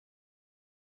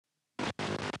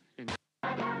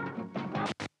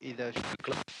إذا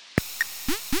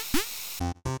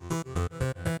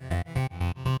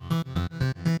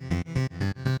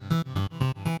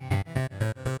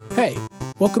Hey,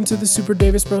 welcome to the Super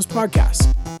Davis Bros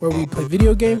podcast, where we play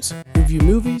video games, review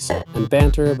movies, and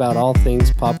banter about all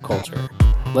things pop culture.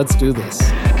 Let's do this.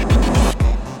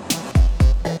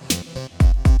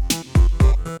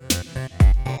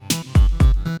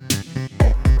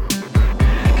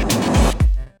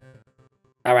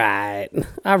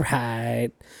 All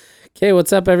right. Okay,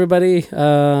 what's up, everybody?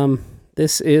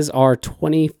 This is our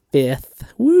 25th.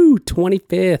 Woo,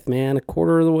 25th, man. A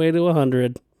quarter of the way to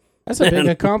 100. That's a big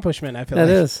accomplishment, I feel That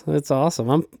like. is. It's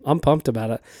awesome. I'm pumped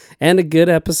about it. And a good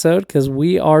episode because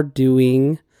we are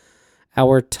doing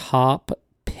our top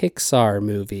Pixar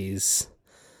movies.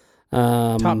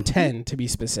 Top 10, to be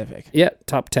specific. Yeah,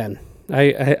 top 10.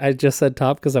 I just said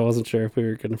top because I wasn't sure if we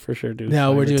were going to for sure do No,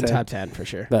 5 we're or doing 10. top 10 for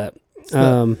sure. But,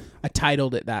 I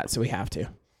titled it that, so we have to.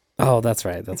 oh, that's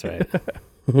right. That's right.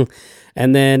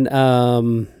 And then,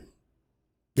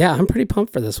 yeah, I'm pretty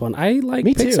pumped for this one. I like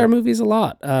Me too. Pixar movies a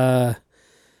lot.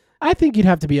 I think you'd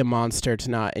have to be a monster to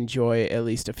not enjoy at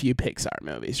least a few Pixar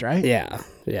movies, right?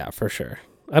 Yeah, for sure.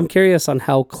 I'm curious on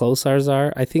how close ours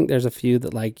are. I think there's a few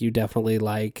that like you definitely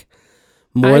like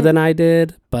more than I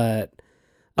did, but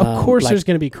Of course, like, there's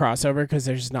going to be crossover because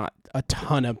there's not a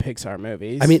ton of Pixar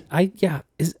movies. I mean, I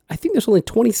think there's only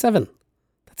 27.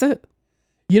 That's it.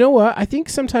 You know what? I think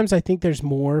there's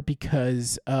more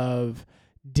because of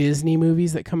Disney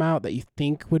movies that come out that you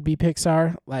think would be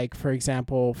Pixar. Like, for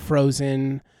example,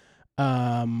 Frozen,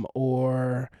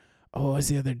 or what was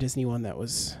the other Disney one that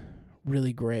was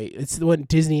really great? It's the one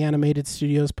Disney Animated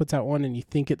Studios puts out one and you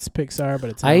think it's Pixar, but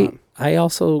it's not. I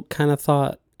also kind of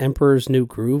thought Emperor's New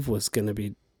Groove was going to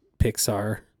be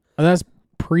Pixar. Oh, that's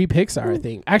pre-Pixar, I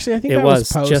think. Actually, I think It that was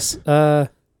post. just It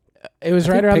was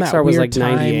I right think around Pixar that was weird like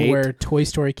time 98. where Toy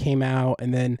Story came out,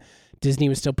 and then Disney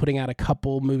was still putting out a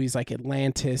couple movies like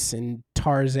Atlantis and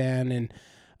Tarzan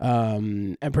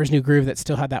and Emperor's New Groove that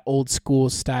still had that old school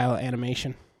style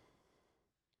animation.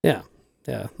 Yeah,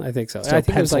 I think so. Still I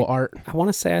think it was pencil like art. I want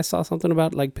to say I saw something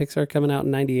about like Pixar coming out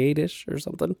in 98-ish or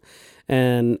something.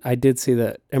 And I did see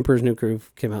that Emperor's New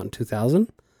Groove came out in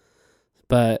 2000,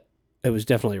 but it was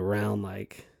definitely around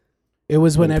like It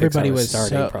was when Pixar everybody was was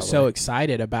starting, so probably.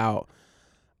 excited about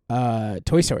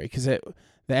Toy Story because the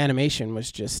animation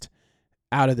was just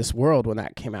out of this world when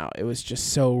that came out. It was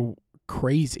just so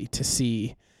crazy to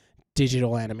see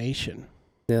digital animation.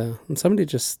 yeah. And I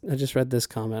just read this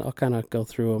comment. I'll kind of go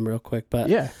through them real quick, but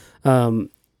Yeah.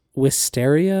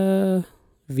 Wisteria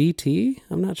VT.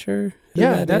 I'm not sure. Who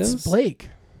Yeah, that that's is. Blake.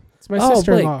 It's my Oh,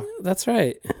 sister-in-law. Blake. That's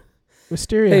right.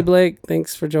 Wisteria. Hey Blake,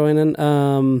 thanks for joining.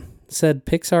 Said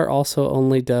Pixar also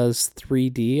only does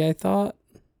 3D, I thought.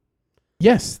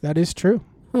 Yes, that is true.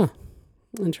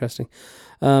 Interesting.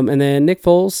 And then Nick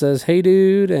Foles says, "Hey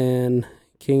dude," and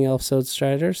King Elf Sode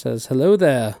Strider says, "Hello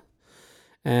there."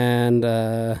 And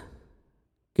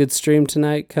good stream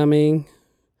tonight coming.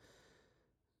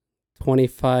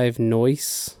 25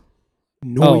 noise.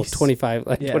 Oh, 25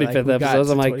 like 25th episodes.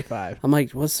 I'm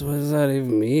like, what does that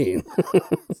even mean?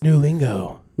 New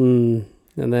lingo. And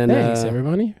then Thanks,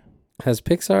 everybody. has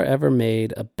Pixar ever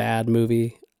made a bad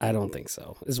movie? I don't think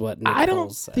so, is what Nick I Foles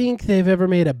don't said. think they've ever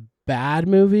made a bad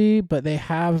movie, but they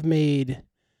have made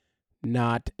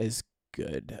not as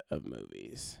good of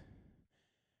movies.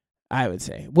 I would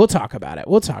say. We'll talk about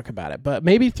it. But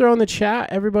maybe throw in the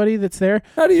chat, everybody that's there.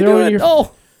 How do you throw do in it?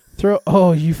 your-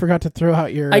 you forgot to throw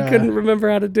out your... I couldn't remember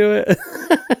how to do it.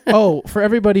 For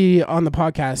everybody on the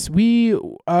podcast, we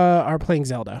are playing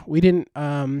Zelda. We didn't...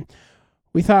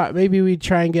 we thought maybe we'd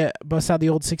try and bust out the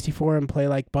old 64 and play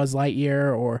like Buzz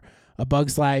Lightyear or A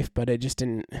Bug's Life, but it just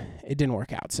didn't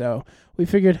work out. So we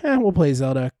figured, we'll play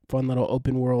Zelda, fun little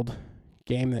open world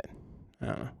game that, I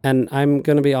don't know. And I'm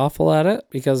going to be awful at it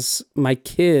because my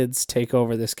kids take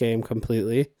over this game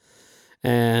completely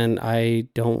and I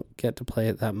don't get to play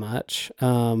it that much.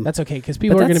 That's okay, because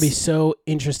people are going to be so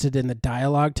interested in the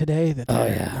dialogue today that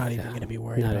they're not even going to be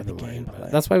worried about the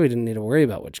gameplay. That's why we didn't need to worry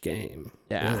about which game.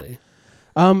 Yeah. Really.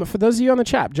 For those of you on the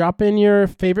chat, drop in your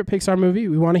favorite Pixar movie.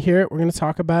 We want to hear it. We're going to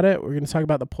talk about it. We're going to talk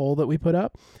about the poll that we put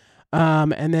up.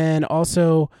 And then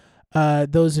also,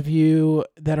 those of you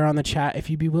that are on the chat,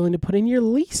 if you'd be willing to put in your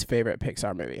least favorite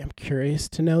Pixar movie. I'm curious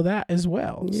to know that as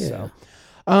well. Yeah. So,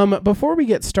 before we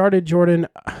get started, Jordan,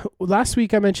 last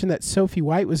week I mentioned that Sophie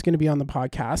White was going to be on the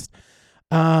podcast.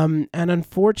 And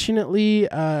unfortunately,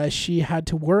 she had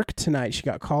to work tonight. She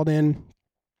got called in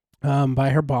by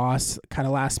her boss kind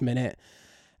of last minute.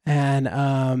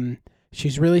 And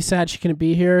she's really sad she couldn't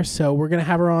be here. So we're going to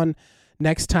have her on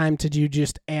next time to do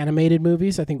just animated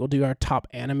movies. I think we'll do our top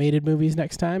animated movies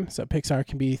next time. So Pixar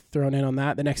can be thrown in on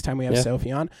that the next time we have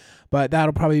Sophie on. But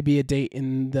that'll probably be a date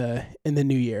in the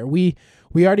new year. We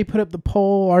already put up the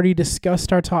poll, already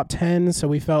discussed our top 10, so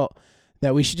we felt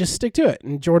that we should just stick to it.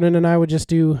 And Jordan and I would just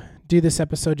do this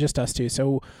episode just us two.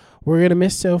 So we're gonna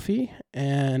miss Sophie,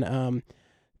 and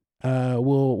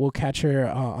we'll catch her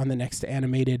on the next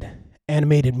animated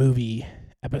movie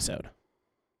episode.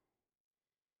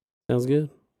 Sounds good.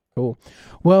 Cool.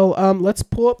 Well, let's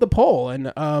pull up the poll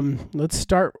and let's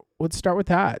start with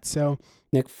that. So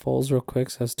Nick Foles, real quick,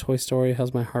 says Toy Story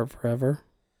has my heart forever.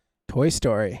 Toy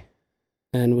Story.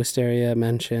 And Wisteria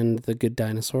mentioned The Good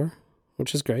Dinosaur,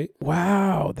 which is great.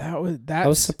 Wow, I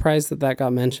was surprised that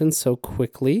got mentioned so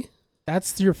quickly.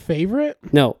 That's your favorite?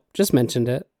 No, just mentioned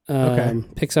it. Okay.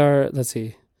 Pixar, let's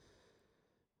see.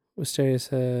 Wisteria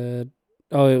said,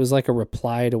 it was like a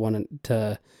reply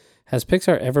to has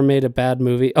Pixar ever made a bad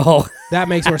movie? Oh, that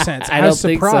makes more sense. I was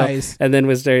don't surprised. think so. And then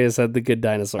Wisteria said The Good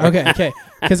Dinosaur. Okay.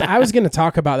 Because I was going to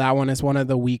talk about that one as one of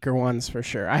the weaker ones for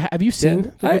sure. Have you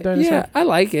seen The Good Dinosaur? Yeah, I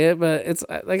like it, but it's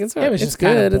just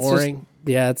good. Kind of boring.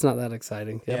 It's not that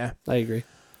exciting. Yep, yeah, I agree.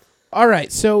 All right,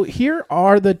 so here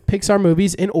are the Pixar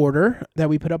movies in order that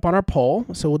we put up on our poll.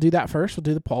 So we'll do that first. We'll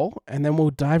do the poll, and then we'll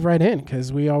dive right in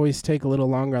because we always take a little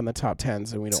longer on the top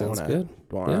 10s, and we don't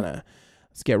want to.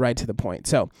 Let's get right to the point.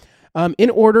 So, in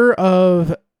order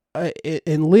of,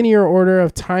 in linear order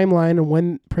of timeline and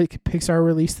when Pixar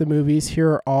released the movies, here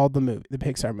are all the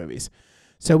Pixar movies.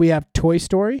 So we have Toy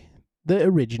Story, the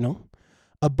original,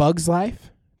 A Bug's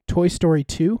Life, Toy Story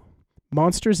 2,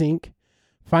 Monsters Inc.,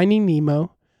 Finding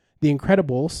Nemo, The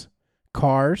Incredibles,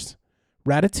 Cars,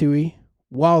 Ratatouille,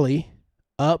 WALL-E,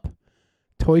 Up,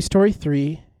 Toy Story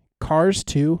 3, Cars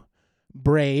 2,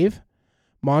 Brave,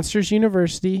 Monsters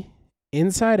University,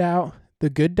 Inside Out, The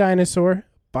Good Dinosaur,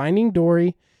 Finding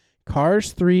Dory,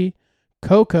 Cars 3,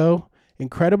 Coco,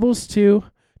 Incredibles 2,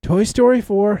 Toy Story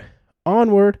 4,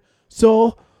 Onward,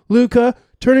 Soul, Luca,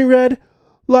 Turning Red,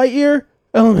 Lightyear,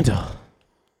 Elemental.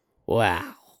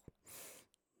 Wow.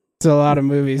 It's a lot of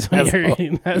movies when you're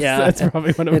reading that. That's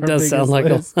probably one of our biggest lists. It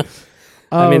does sound like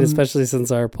I mean, especially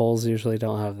since our polls usually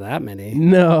don't have that many.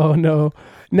 No.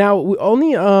 Now, we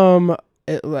only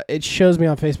it shows me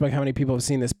on Facebook how many people have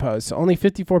seen this post. So only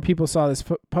 54 people saw this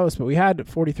post, but we had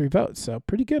 43 votes, so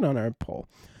pretty good on our poll.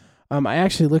 I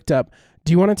actually looked up.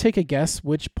 Do you want to take a guess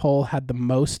which poll had the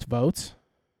most votes?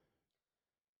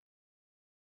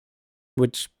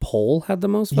 Which poll had the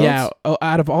most votes? Yeah,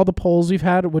 out of all the polls we've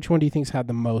had, which one do you think's had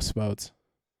the most votes?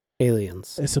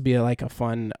 Aliens. This will be like a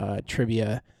fun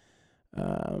trivia.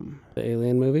 The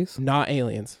Alien movies? Not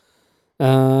Aliens.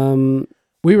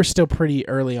 We were still pretty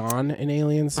early on in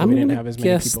Aliens, so we didn't have as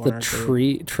many people on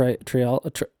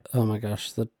our oh my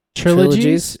gosh, the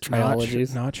trilogies?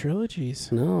 Trilogies. Not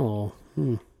trilogies. No.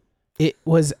 It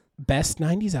was best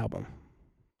 90s album.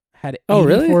 Had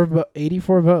 84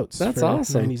 votes. That's for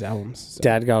awesome. 90s albums. So.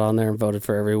 Dad got on there and voted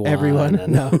for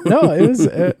everyone. No, it was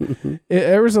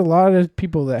there was a lot of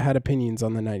people that had opinions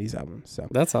on the 90s album. So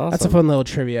that's awesome. That's a fun little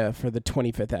trivia for the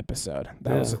 25th episode.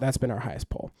 That's been our highest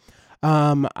poll.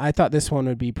 I thought this one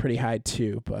would be pretty high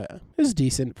too, but it was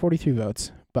decent, 43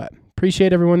 votes. But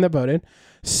appreciate everyone that voted.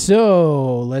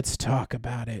 So let's talk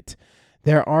about it.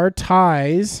 There are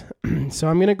ties. So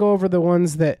I'm going to go over the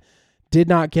ones that did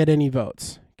not get any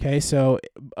votes. Okay, so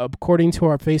according to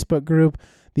our Facebook group,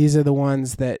 these are the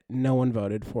ones that no one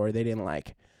voted for. They didn't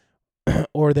like.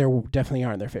 Or there definitely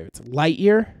aren't their favorites.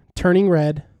 Lightyear, Turning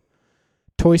Red,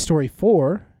 Toy Story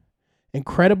 4,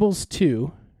 Incredibles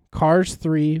 2, Cars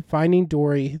 3, Finding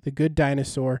Dory, The Good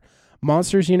Dinosaur,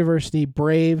 Monsters University,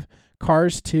 Brave,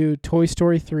 Cars 2, Toy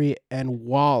Story 3, and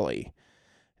WALL-E.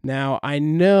 Now, I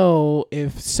know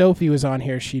if Sophie was on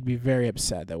here, she'd be very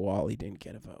upset that WALL-E didn't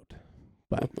get a vote.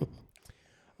 But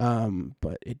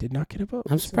it did not get a vote.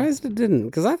 I'm surprised it didn't,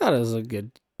 because I thought it was a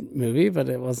good movie, but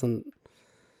it wasn't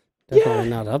definitely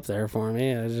not up there for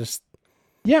me. I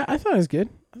thought it was good.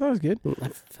 I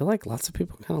feel like lots of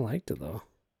people kind of liked it though.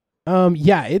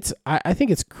 I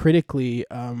think it's critically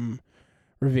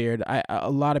revered. A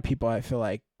lot of people I feel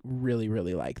like really,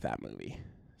 really like that movie.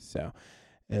 So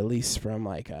at least from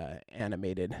like a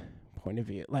animated point of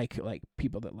view, like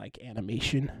people that like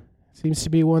animation seems to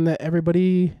be one that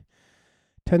everybody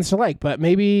tends to like, but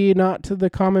maybe not to the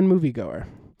common moviegoer.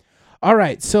 All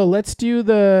right, so let's do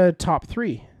the top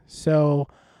 3. So,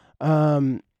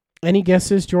 any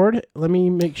guesses, Jord? Let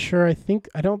me make sure.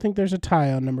 I don't think there's a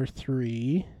tie on number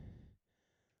 3.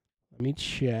 Let me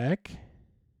check.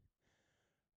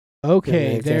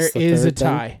 Okay, there is a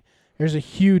tie. There's a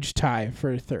huge tie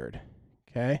for third.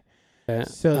 Okay. Okay.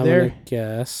 So I'm there. gonna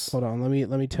guess. Hold on.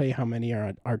 Let me tell you how many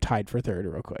are tied for third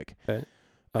real quick. Okay.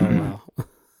 Oh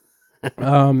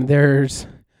wow. There's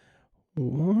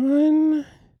one.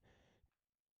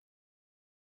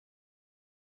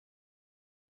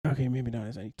 Okay, maybe not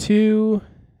as many. Two,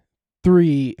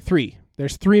 three.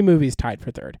 There's 3 movies tied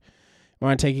for third.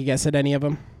 Want to take a guess at any of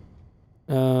them?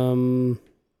 I'm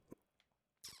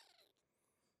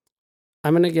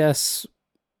gonna guess.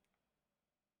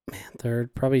 Man,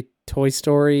 third probably Toy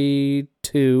Story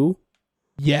 2.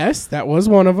 Yes, that was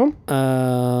one of them.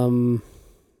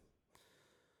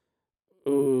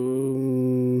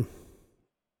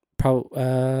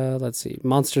 Let's see.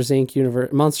 Monsters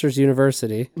Inc. Monsters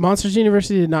University. Monsters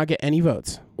University did not get any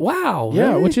votes. Wow.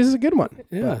 Yeah, really? which is a good one.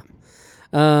 Yeah.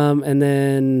 And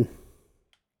then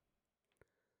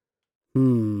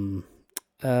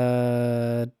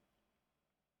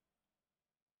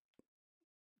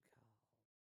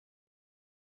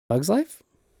Bug's Life?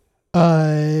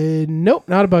 Nope,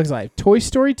 not A Bug's Life. Toy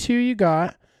Story 2 you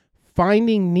got.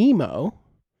 Finding Nemo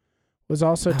was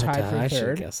also tied for I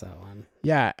third. should guess that one.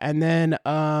 Yeah, and then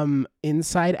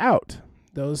Inside Out.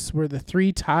 Those were the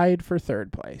 3 tied for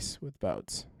third place with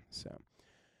votes. So,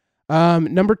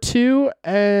 number 2,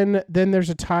 and then there's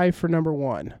a tie for number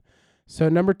 1. So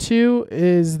number 2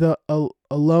 is the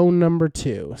Alone number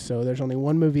 2. So there's only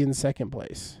one movie in second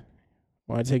place.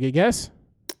 Want to take a guess?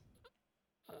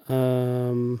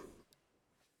 There's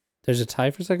a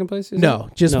tie for second place? No,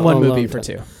 just one movie for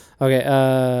 2.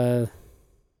 Okay.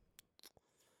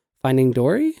 Finding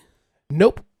Dory?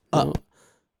 Nope. No.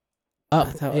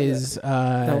 Up that is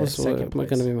was second place.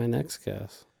 going to be my next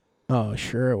guess. Oh,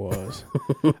 sure it was.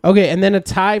 Okay, and then a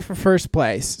tie for first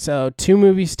place. So 2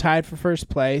 movies tied for first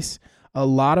place. A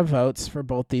lot of votes for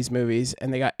both these movies,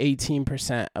 and they got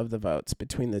 18% of the votes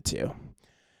between the 2.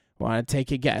 Want to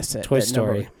take a guess at Toy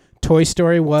Story. Toy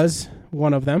Story was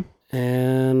one of them.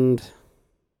 And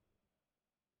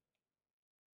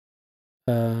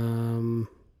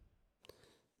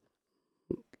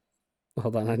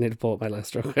hold on, I need to pull up my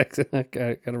list real quick. I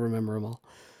gotta remember them all.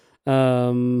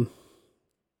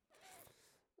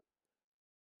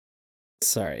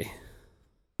 Sorry.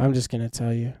 I'm just gonna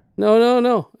tell you.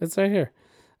 No, it's right here.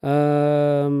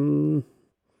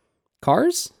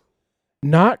 Cars?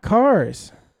 Not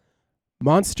Cars.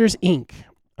 Monsters Inc.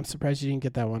 I'm surprised you didn't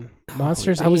get that one.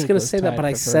 Monsters Inc. I was gonna say that, but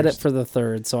I said it first. for the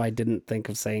third, so I didn't think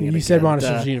of saying it. You said again.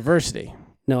 Monsters University.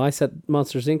 No, I said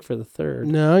Monsters Inc. for the third.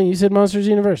 No, you said Monsters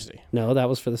University. No, that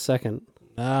was for the second.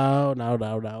 No.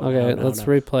 Okay, let's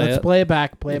replay it. Let's play it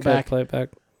back. Play it back. Play it back.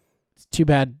 It's too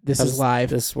bad this is live.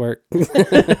 This work.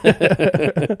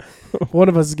 One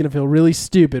of us is gonna feel really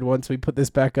stupid once we put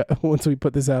this back up. Once we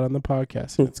put this out on the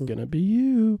podcast, and it's gonna be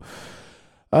you.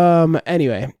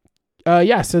 Anyway,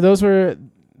 yeah. So those were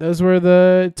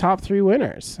the top 3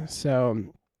 winners. So,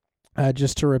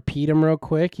 just to repeat them real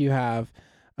quick, you have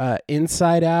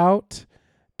Inside Out,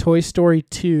 Toy Story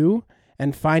 2,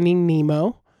 and Finding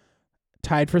Nemo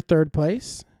tied for third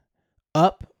place.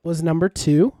 Up was number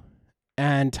 2.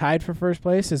 And tied for first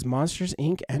place is Monsters,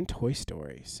 Inc. and Toy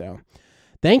Story. So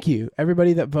thank you,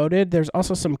 everybody that voted. There's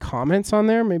also some comments on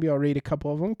there. Maybe I'll read a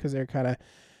couple of them because they're kind of...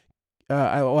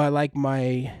 I like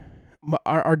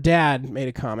our dad made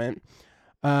a comment.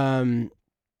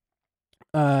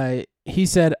 He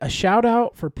said, a shout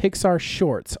out for Pixar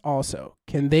shorts also.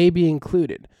 Can they be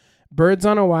included? Birds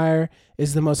on a Wire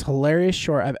is the most hilarious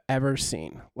short I've ever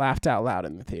seen. Laughed out loud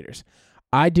in the theaters.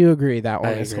 I do agree that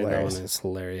one is hilarious. That one is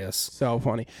hilarious. So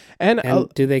funny. And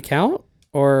do they count?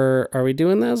 Or are we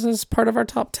doing those as part of our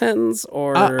top 10s?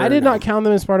 Or I did not count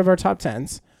them as part of our top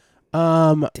 10s.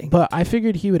 But I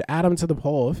figured he would add them to the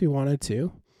poll if he wanted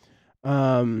to.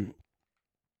 And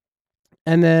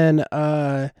then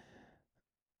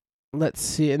let's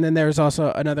see. And then there's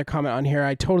also another comment on here.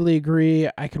 I totally agree.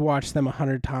 I could watch them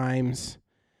 100 times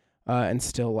and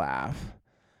still laugh.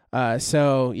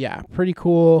 So yeah, pretty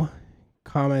cool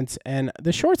comments, and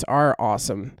the shorts are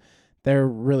awesome. They're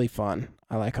really fun.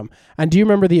 I like them. And do you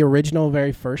remember the original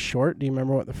very first short? Do you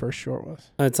remember what the first short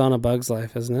was? It's on A Bug's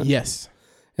Life, isn't it? Yes.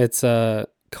 It's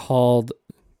called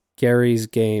Gary's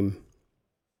Game.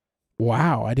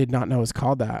 Wow, I did not know it was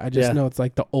called that. I just know it's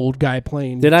like the old guy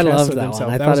playing. Did I chess love with that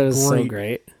himself. one? I That thought it was great. so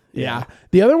great. Yeah.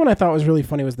 The other one I thought was really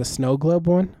funny was the snow globe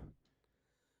one.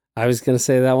 I was gonna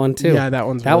say that one too. Yeah, that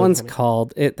one's funny.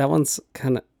 called it. That one's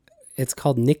it's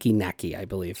called Nicky Nacky, I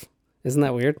believe. Isn't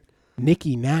that weird?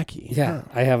 Nicky Nacky. Yeah,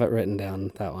 I have it written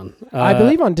down, that one. I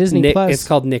believe on Disney Plus. It's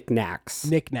called Nick Knacks.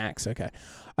 Nick Knacks, okay.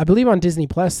 I believe on Disney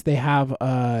Plus they have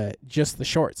just the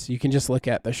shorts. You can just look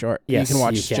at the short. Yes, you can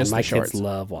watch just My the shorts. kids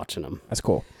love watching them. That's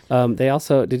cool. They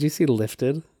also, did you see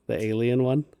Lifted, the alien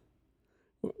one?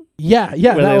 Yeah,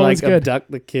 where that they one's good.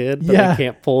 abduct the kid, but they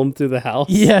can't pull him through the house.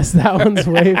 Yes, that one's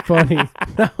way funny.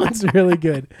 That one's really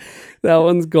good. That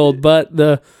one's gold. But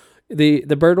the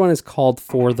bird one is called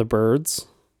For the Birds.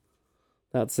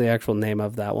 That's the actual name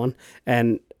of that one.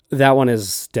 And that one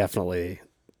is definitely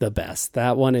the best.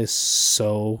 That one is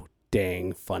so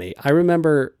dang funny. I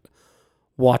remember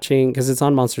watching, because it's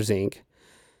on Monsters, Inc.,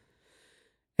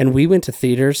 and we went to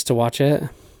theaters to watch it.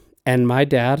 And my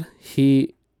dad,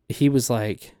 he was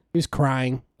like... He was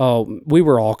crying. Oh, we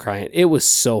were all crying. It was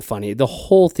so funny. The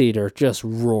whole theater just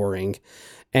roaring.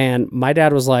 And my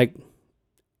dad was like,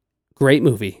 great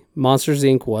movie. Monsters,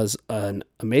 Inc. was an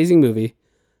amazing movie.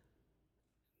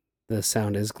 The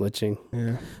sound is glitching.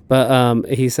 Yeah. But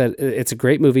he said, it's a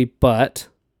great movie, but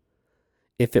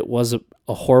if it was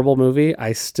a horrible movie,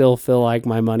 I still feel like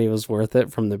my money was worth it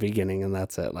from the beginning, and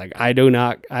that's it. Like, he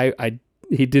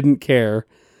didn't care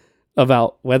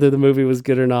about whether the movie was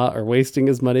good or not, or wasting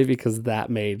his money, because that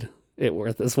made it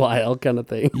worth his while, kind of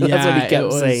thing. Yeah, that's what he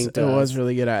kept saying. It was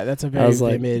really good. That's a very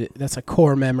vivid. That's a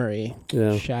core memory.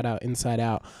 Yeah. Shout out Inside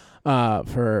Out.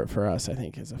 For us, I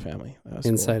think, as a family.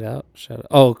 Inside Out. Shout out.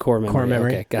 Oh, core memory. Core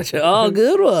memory. Okay, gotcha. Oh,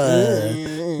 good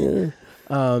one.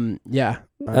 Yeah.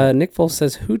 Nick Foles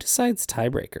says, "Who decides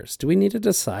tiebreakers? Do we need to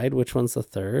decide which one's the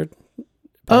third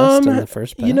best and the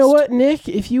first best?" You know what, Nick?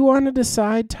 If you want to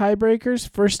decide tiebreakers,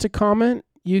 first to comment,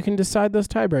 you can decide those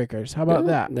tiebreakers. How about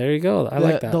that? There you go. I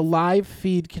like that. The live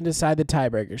feed can decide the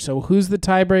tiebreaker. So who's the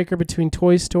tiebreaker between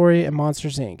Toy Story and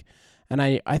Monsters, Inc.? And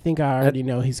I think I already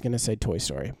know he's going to say Toy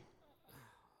Story.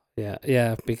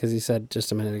 Yeah, because he said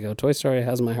just a minute ago, Toy Story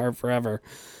has my heart forever.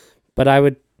 But I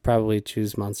would probably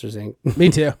choose Monsters, Inc. Me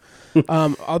too.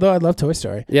 Although I love Toy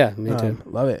Story. Yeah, me too.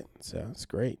 Love it. So it's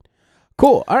great.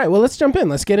 Cool. All right, well, let's jump in.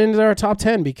 Let's get into our top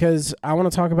 10, because I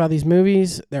want to talk about these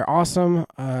movies. They're awesome.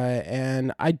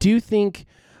 And I do think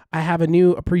I have a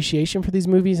new appreciation for these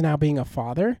movies now, being a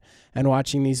father and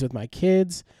watching these with my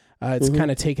kids. It's kind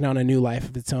of taken on a new life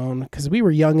of its own, because we were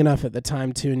young enough at the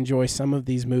time to enjoy some of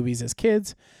these movies as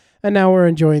kids, and now we're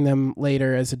enjoying them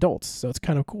later as adults. So it's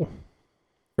kind of cool.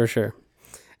 For sure.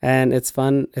 And it's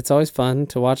fun. It's always fun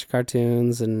to watch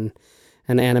cartoons and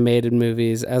animated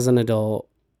movies as an adult,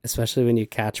 especially when you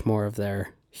catch more of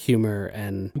their humor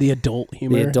and the adult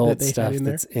humor, the adult stuff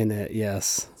that's in it.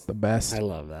 Yes. It's the best. I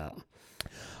love that.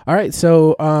 All right.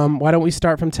 So why don't we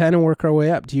start from 10 and work our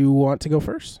way up? Do you want to go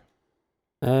first?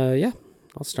 Yeah,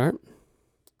 I'll start.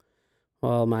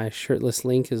 While my shirtless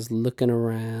Link is looking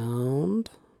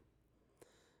around.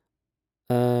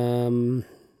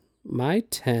 My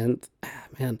 10th,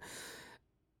 man.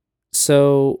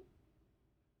 So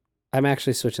I'm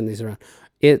actually switching these around.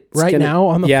 It's now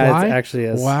on the fly? Yeah, it actually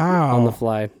is. Wow. On the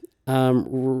fly.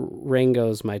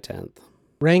 Rango's my 10th.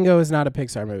 Rango is not a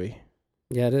Pixar movie.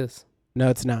 Yeah, it is. No,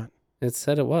 it's not. It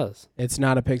said it was. It's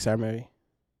not a Pixar movie.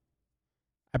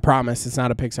 I promise it's not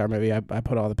a Pixar movie. I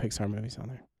put all the Pixar movies on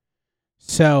there.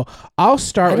 So I'll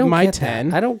start with my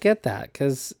 10. I don't get that,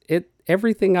 because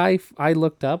everything I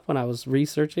looked up when I was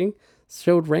researching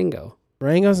showed Rango.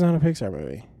 Rango's not a Pixar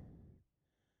movie.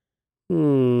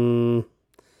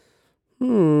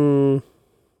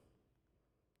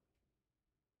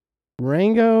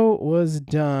 Rango was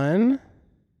done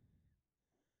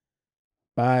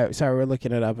by... Sorry, we're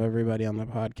looking it up, everybody on the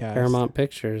podcast. Paramount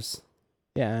Pictures.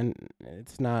 Yeah, and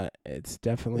it's not. It's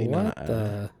definitely not.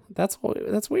 That's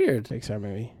weird. Pixar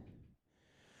movie.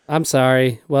 I'm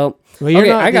sorry. Well,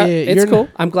 you're okay, it's cool.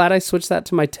 I'm glad I switched that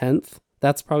to my 10th.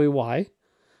 That's probably why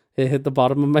it hit the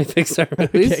bottom of my Pixar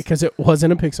movies. Okay, because it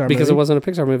wasn't a Pixar movie. Because it wasn't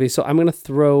a Pixar movie. So I'm going to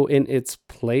throw in its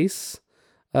place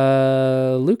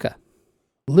Luca.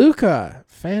 Luca.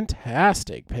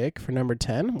 Fantastic pick for number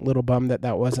 10. A little bummed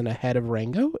that wasn't ahead of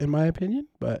Rango, in my opinion.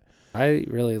 But I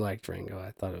really liked Rango.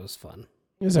 I thought it was fun.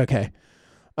 It was okay.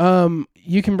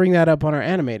 You can bring that up on our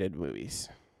animated movies.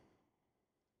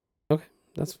 Okay,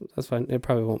 that's fine. It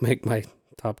probably won't make my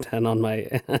top 10 on my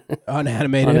on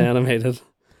animated.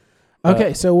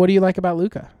 Okay, so what do you like about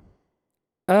Luca?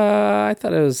 I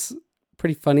thought it was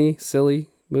pretty funny, silly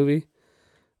movie.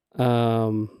 I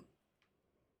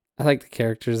like the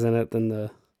characters in it,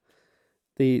 and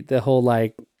the whole,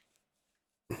 like,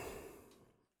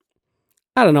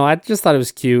 I don't know. I just thought it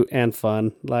was cute and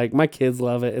fun. Like, my kids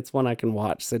love it. It's one I can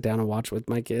sit down and watch with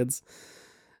my kids.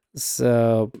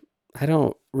 So I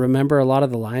don't remember a lot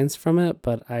of the lines from it,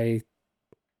 but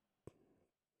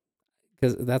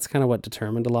because that's kind of what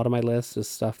determined a lot of my list, is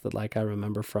stuff that, like, I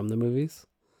remember from the movies.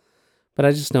 But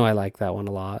I just know I like that one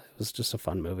a lot. It was just a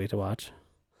fun movie to watch.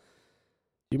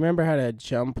 Do you remember how to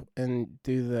jump and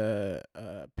do the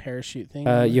parachute thing?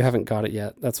 You haven't got it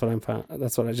yet. That's what I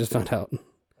just found out.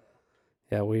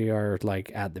 Yeah, we are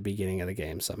like at the beginning of the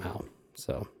game somehow.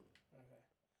 So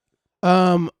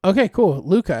Okay, cool.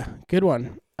 Luca, good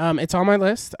one. It's on my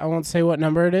list. I won't say what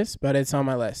number it is, but it's on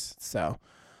my list. So,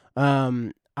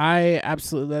 I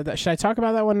absolutely love that. Should I talk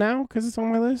about that one now because it's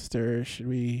on my list, or should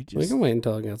we just? we can wait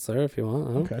until it gets there if you want.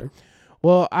 I don't care.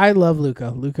 Well, I love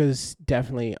Luca. Luca's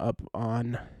definitely up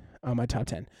on my top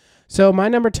 10. So my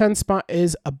number 10 spot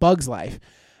is A Bug's Life.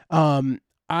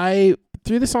 I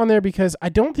threw this on there because I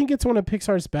don't think it's one of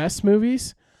Pixar's best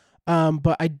movies,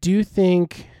 but I do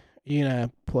think you're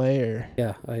gonna play or.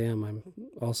 Yeah, I am. I'm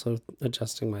also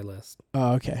adjusting my list.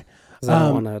 Oh, okay. Because I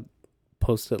don't want to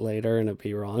post it later and it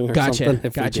be wrong or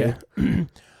something. Gotcha.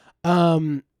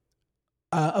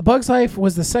 A Bug's Life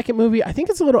was the second movie. I think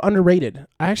it's a little underrated.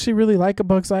 I actually really like A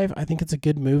Bug's Life. I think it's a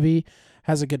good movie,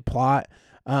 has a good plot.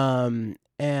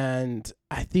 And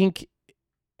I think,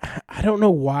 I don't know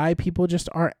why people just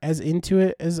aren't as into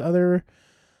it as other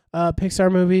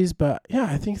Pixar movies, but yeah,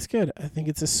 I think it's good. I think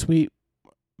it's a sweet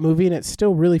movie and it's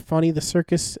still really funny. The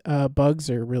circus bugs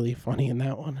are really funny in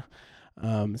that one.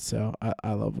 So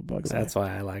I love A Bug's Life. That's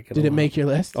why I like it. Did it make your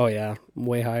list? Oh yeah,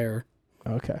 way higher.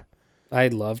 Okay. I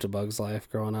loved A Bug's Life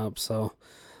growing up, so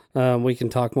we can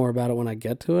talk more about it when I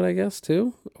get to it, I guess,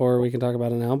 too, or we can talk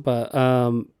about it now. But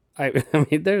I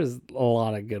mean, there's a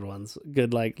lot of good ones,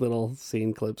 good like little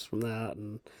scene clips from that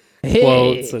and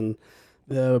quotes and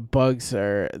the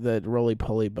roly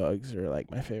poly bugs are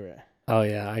like my favorite. Oh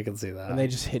yeah, I can see that. And they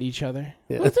just hit each other.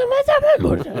 Yeah.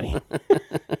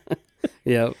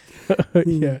 Yep.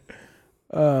 Yeah.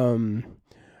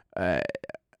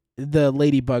 The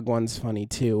ladybug one's funny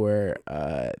too, where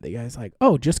the guy's like,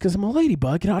 "Oh, just because I'm a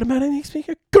ladybug, it automatically makes me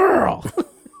a girl."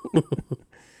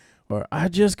 Or I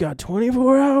just got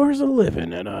 24 hours of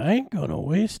living and I ain't gonna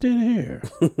waste it here.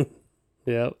 Yep.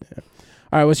 Yeah.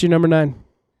 All right, what's your number 9?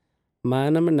 My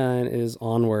number 9 is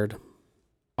Onward.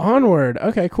 Onward.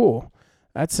 Okay, cool.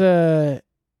 That's a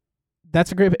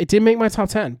great. It didn't make my top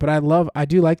 10, but I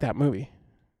do like that movie.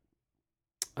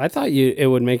 I thought it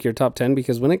would make your top 10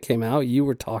 because when it came out, you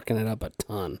were talking it up a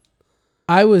ton.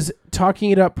 I was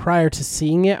talking it up prior to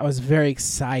seeing it. I was very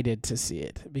excited to see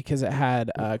it because it had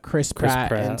Chris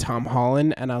Pratt and Tom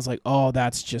Holland, and I was like, "Oh,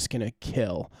 that's just gonna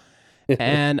kill."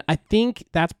 And I think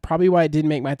that's probably why it didn't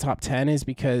make my top 10 is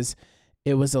because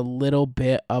it was a little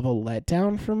bit of a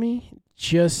letdown for me,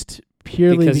 just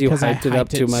purely because you hyped it up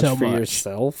too much so for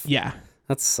yourself. Yeah,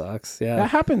 that sucks. Yeah, that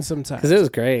happens sometimes. Because it was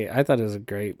great. I thought it was a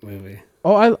great movie.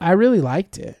 Oh, I really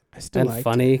liked it. I still liked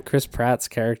funny. it. Chris Pratt's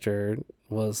character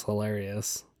was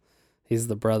hilarious. He's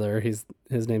the brother. His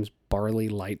name's Barley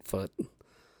Lightfoot.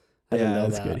 I didn't know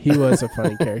that's that. Good. He was a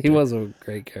funny character. He was a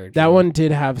great character. That one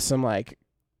did have some I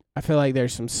feel like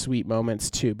there's some sweet moments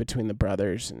too between the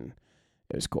brothers, and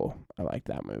it was cool. I liked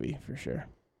that movie for sure.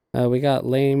 We got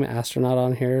Lame Astronaut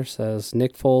on here. Says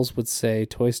Nick Foles would say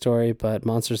Toy Story, but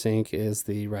Monsters Inc. is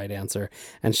the right answer.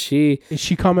 And Is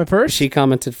she comment first? She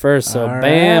commented first. So all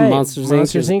bam, right. Monsters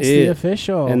Inc. is the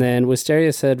official. And then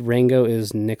Wisteria said Rango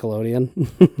is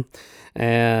Nickelodeon.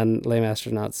 And Lame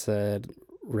Astronaut said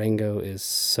Rango is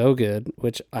so good,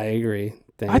 which I agree.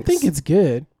 Thanks. I think it's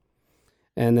good.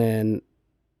 And then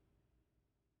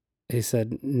he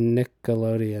said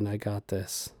Nickelodeon, I got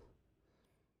this.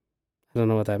 I don't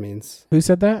know what that means. Who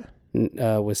said that?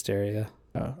 Wisteria.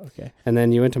 Oh, okay. And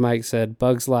then you went to Mike, said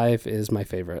Bug's Life is my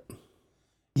favorite.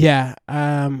 Yeah.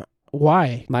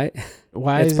 Why? Why?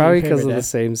 It's probably because of the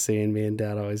same scene me and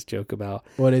Dad always joke about.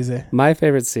 What is it? My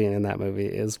favorite scene in that movie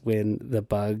is when the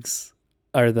bugs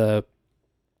or the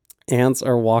ants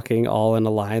are walking all in a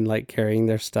line, like carrying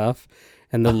their stuff,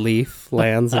 and the leaf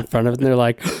lands in front of them. And they're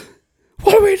like,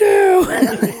 "What do we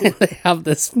do?" They have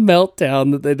this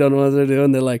meltdown that they don't know what they're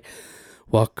doing. They're like,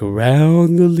 "Walk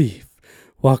around the leaf.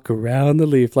 Walk around the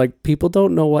leaf." Like, people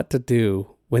don't know what to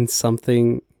do when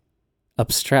something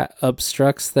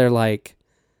obstructs their like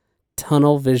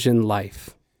tunnel vision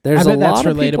life. There's a lot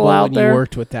of people out there. You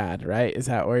worked with Dad, right? Is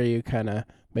that where you kind of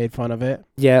made fun of it?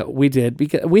 Yeah, we did,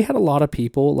 because we had a lot of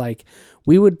people like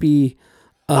we would be.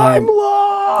 I'm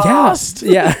lost.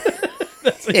 Yeah.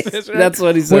 That's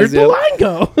what he says. Where'd the line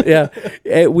go?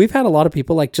 Yeah. We've had a lot of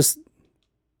people like just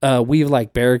we've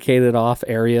like barricaded off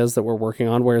areas that we're working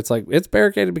on where it's like it's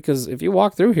barricaded because if you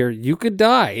walk through here you could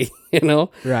die, you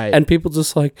know? Right. And people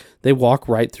just like they walk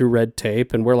right through red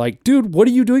tape and we're like, "Dude, what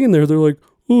are you doing in there?" They're like,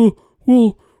 "Oh,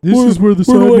 well, this is where the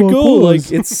sidewalk was."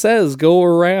 was. Like it says go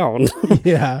around.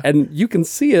 Yeah. And you can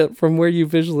see it from where you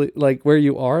visually like where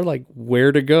you are, like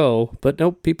where to go. But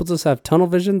no, people just have tunnel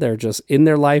vision. They're just in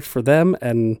their life for them,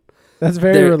 and that's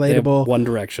very relatable. One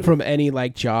direction from any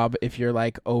like job. If you're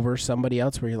like over somebody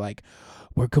else, where you're like,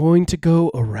 we're going to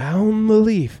go around the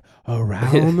leaf.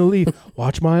 Around the leaf.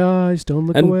 Watch my eyes. Don't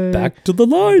look and away. back to the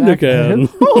line Back again.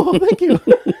 Oh, thank you.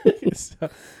 So,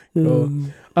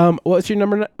 cool. What's your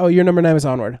number? Oh, your number 9 was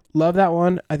Onward. Love that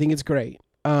one. I think it's great.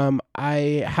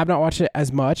 I have not watched it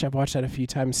as much. I've watched that a few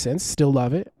times since. Still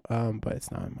love it. But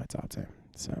it's not in my top 10.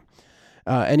 So,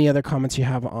 any other comments you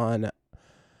have on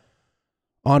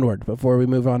Onward before we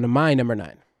move on to my number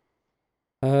 9?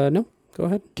 No, go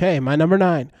ahead. Okay, my number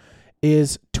 9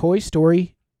 is Toy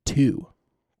Story 2.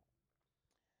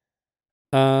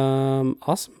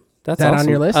 Awesome. That's that awesome. on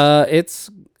your list? It's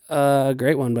a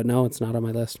great one, but no, it's not on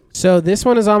my list. So this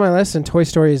one is on my list and Toy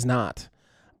Story is not.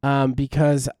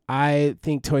 Because I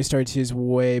think Toy Story 2 is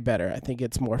way better. I think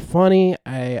it's more funny.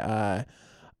 I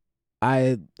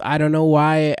don't know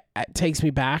why it takes me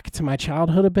back to my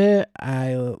childhood a bit.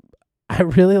 I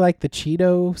really like the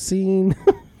Cheeto scene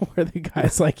where the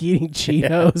guy's like eating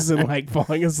Cheetos and like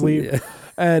falling asleep. Yeah.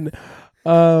 And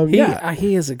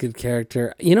he is a good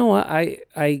character. You know what? I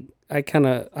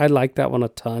like that one a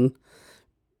ton.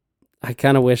 I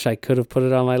kind of wish I could have put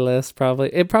it on my list.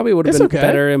 It probably would have been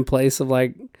better in place of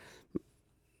like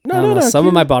some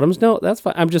of my bottoms. No, that's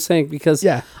fine. I'm just saying because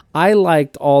I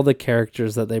liked all the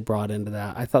characters that they brought into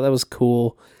that. I thought that was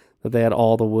cool that they had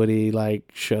all the Woody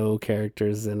like show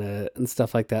characters in it and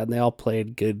stuff like that, and they all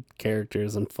played good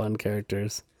characters and fun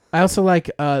characters. I also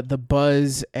like the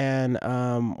Buzz and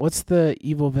what's the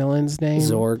evil villain's name?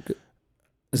 Zorg.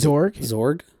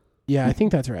 Yeah, I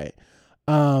think that's right.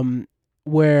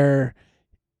 Where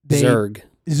they Zurg.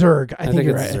 I think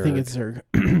you're right. I think it's Zurg.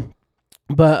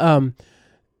 But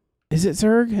is it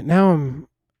Zurg? Now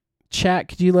chat,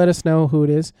 could you let us know who it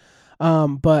is?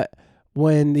 But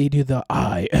when they do the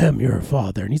I am your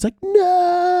father and he's like,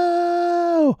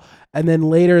 no, and then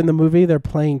later in the movie they're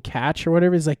playing catch or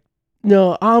whatever, he's like,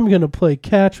 no, I'm gonna play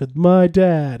catch with my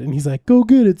dad, and he's like, go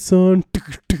get it, son.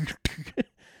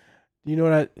 You know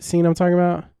what scene I'm talking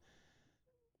about?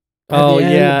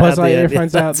 Buzz Lightyear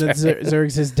finds out that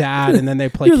Zurg's his dad, and then they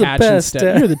play catch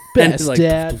instead. You're the best, like,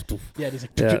 dad. Yeah, he's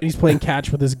like, he's playing catch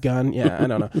with his gun. Yeah, I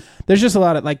don't know. There's just a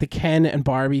lot of like the Ken and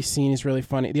Barbie scene is really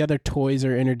funny. The other toys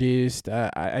are introduced.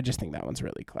 I just think that one's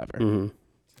really clever. Mm-hmm.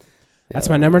 That's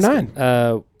my number 9.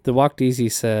 The Walk Easy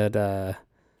said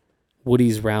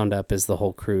Woody's Roundup is the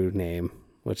whole crew name,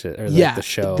 which is the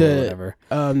show or whatever.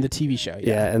 The TV show.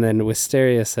 Yeah, and then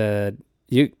Wisteria said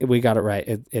we got it right.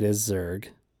 It is Zurg.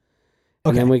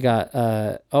 And then we got,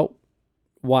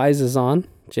 Wise is on,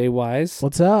 Jay Wise.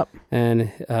 What's up? And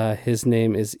his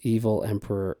name is Evil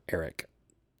Emperor Eric.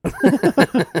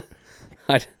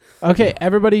 Okay,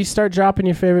 everybody start dropping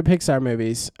your favorite Pixar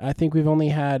movies. I think we've only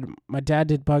had, my dad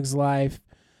did Bug's Life,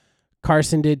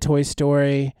 Carson did Toy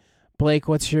Story. Blake,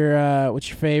 what's your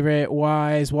favorite?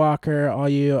 Wise, Walker,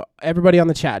 everybody on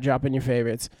the chat, drop in your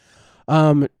favorites.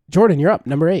 Jordan, you're up,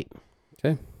 number 8.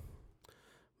 Okay.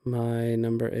 My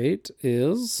number 8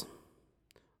 is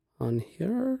on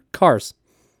here. Cars.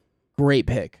 Great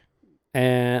pick.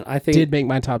 And I think did make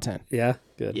my top 10. Yeah,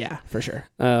 good. Yeah, for sure.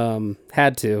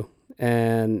 Had to.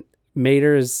 And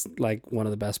Mater is like one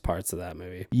of the best parts of that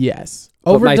movie. Yes.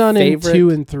 Overdone in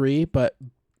 2 and 3, but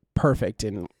perfect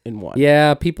in 1.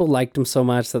 Yeah, people liked him so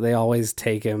much that they always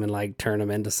take him and like turn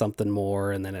him into something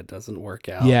more, and then it doesn't work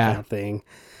out. Kind of thing.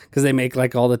 Because they make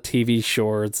like all the TV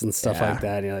shorts and stuff like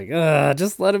that. And you're like,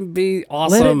 just let him be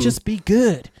awesome. Let it just be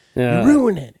good. Yeah. You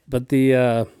ruin it. But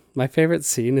the my favorite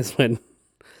scene is when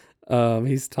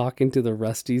he's talking to the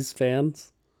Rusty's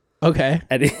fans. Okay.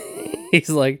 And he's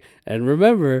like, and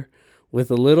remember,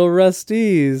 with a little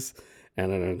Rusty's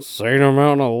and an insane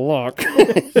amount of luck,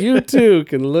 you too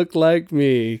can look like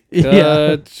me.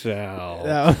 Ka-Chow.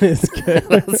 That one is good.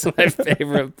 That's my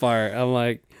favorite part. I'm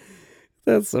like,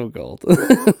 that's so gold.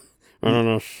 I don't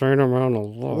know, insane amount of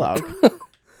luck.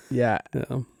 Yeah.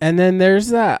 And then there's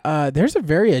that. There's a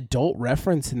very adult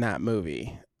reference in that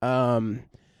movie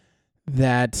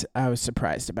that I was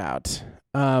surprised about.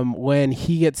 When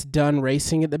he gets done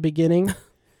racing at the beginning,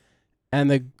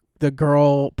 and the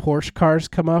girl Porsche cars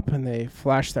come up and they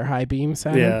flash their high beams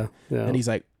at him. Yeah. And he's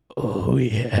like, oh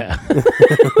yeah.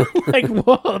 Like,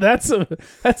 whoa, that's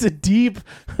a deep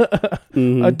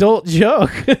adult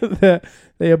joke.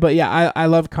 But yeah, I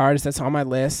love Cars. That's on my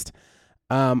list.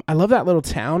 I love that little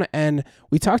town. And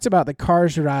we talked about the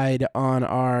Cars ride on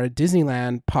our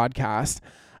Disneyland podcast.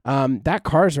 That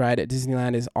Cars ride at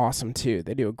Disneyland is awesome too.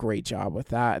 They do a great job with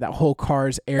that. That whole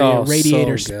Cars area,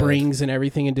 Radiator Springs and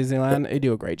everything in Disneyland. They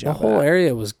do a great job. The whole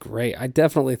area was great. I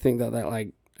definitely think that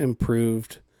like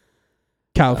improved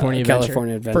California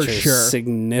Adventure for sure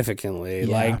significantly.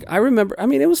 Yeah. Like I remember, I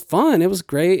mean, it was fun. It was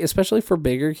great, especially for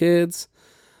bigger kids.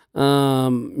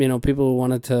 People who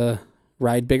wanted to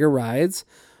ride bigger rides.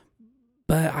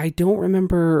 But I don't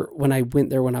remember when I went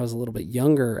there when I was a little bit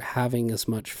younger having as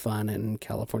much fun in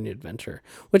California Adventure,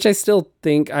 which I still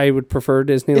think I would prefer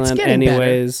Disneyland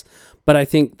anyways. Better. But I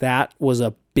think that was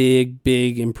a big,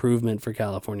 big improvement for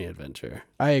California Adventure.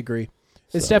 I agree.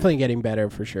 It's definitely getting better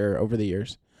for sure over the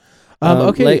years.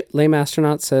 Okay. Lame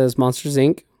Astronaut says Monsters,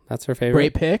 Inc. That's her favorite.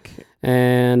 Great pick.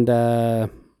 And the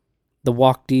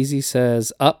Walk Deezy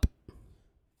says Up.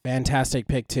 Fantastic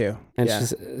pick too. And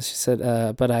she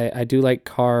said, but I do like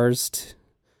Cars.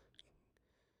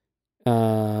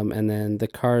 And then the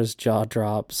Cars jaw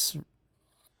drops.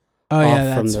 Oh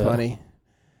yeah, that's funny.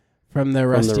 From the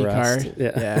rusty car.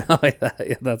 Yeah. Oh,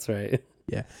 yeah, that's right.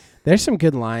 Yeah. There's some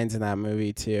good lines in that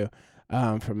movie too.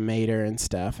 From Mater and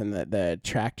stuff, and the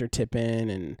tractor tipping,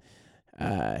 and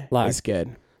it's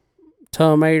good.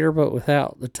 Tomater, but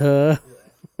without the tuh.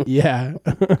 Yeah.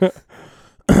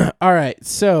 All right,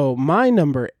 so my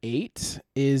number 8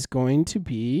 is going to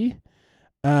be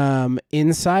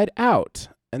Inside Out.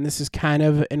 And this is kind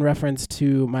of in reference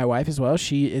to my wife as well.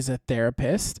 She is a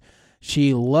therapist.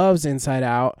 She loves Inside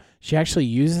Out. She actually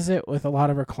uses it with a lot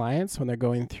of her clients when they're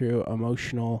going through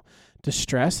emotional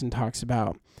distress, and talks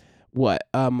about what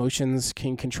emotions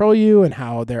can control you and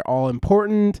how they're all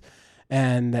important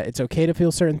and that it's okay to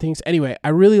feel certain things. Anyway, I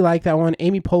really like that one.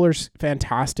 Amy Poehler's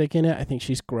fantastic in it. I think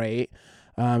she's great.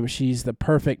 She's the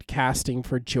perfect casting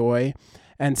for Joy.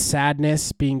 And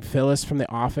Sadness, being Phyllis from The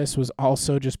Office, was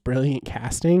also just brilliant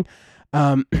casting.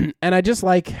 And I just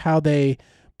like how they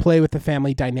play with the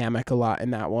family dynamic a lot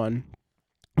in that one.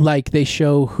 Like, they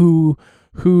show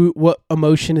what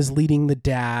emotion is leading the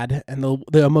dad, and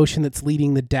the emotion that's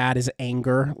leading the dad is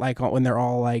anger. Like when they're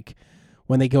all like,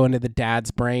 when they go into the dad's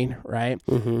brain, right?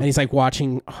 Mm-hmm. And he's like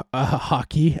watching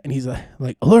hockey, and he's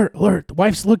like, alert, the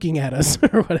wife's looking at us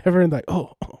or whatever, and like,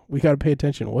 oh, we got to pay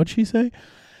attention. What'd she say?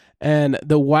 And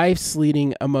the wife's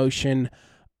leading emotion,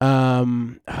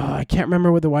 I can't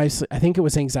remember what the wife's, I think it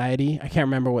was anxiety. I can't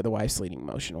remember what the wife's leading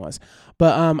emotion was.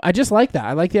 But I just like that.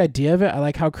 I like the idea of it. I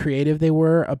like how creative they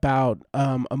were about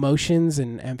emotions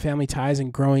and family ties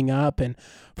and growing up. And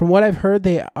from what I've heard,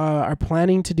 they are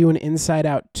planning to do an Inside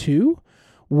Out 2,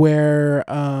 where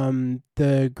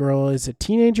the girl is a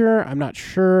teenager. I'm not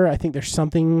sure. I think there's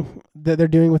something that they're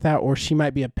doing with that, or she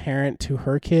might be a parent to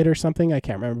her kid or something. I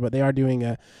can't remember, but they are doing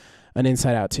an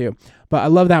Inside Out 2. But I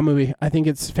love that movie. I think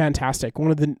it's fantastic.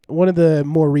 One of the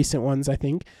more recent ones, I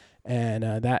think. And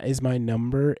that is my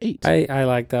number 8. I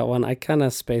like that one. I kind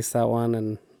of spaced that one,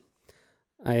 and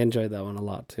I enjoyed that one a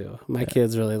lot too. My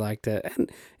kids really liked it,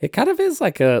 and it kind of is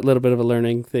like a little bit of a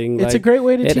learning thing. It's a great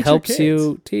way to teach. It helps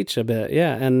you teach a bit,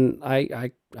 yeah. And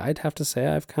I'd have to say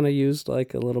I've kind of used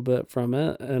like a little bit from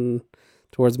it and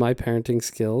towards my parenting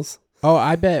skills. Oh,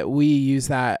 I bet we use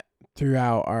that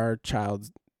throughout our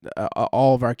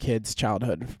all of our kids'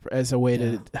 childhood as a way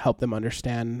to help them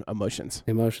understand emotions.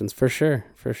 Emotions, for sure.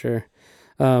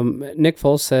 Nick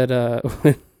Foles said,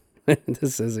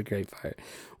 this is a great part.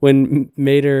 When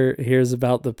Mater hears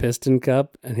about the Piston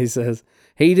Cup, and he says,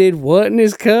 he did what in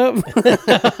his cup?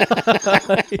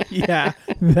 Yeah,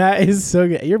 that is so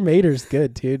good. Your Mater's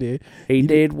good too, dude. He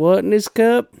did what in his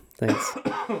cup? Thanks.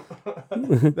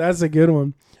 That's a good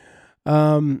one.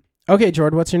 Okay,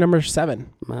 Jordan, what's your number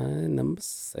 7? My number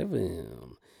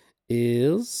 7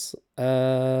 is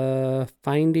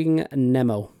Finding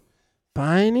Nemo.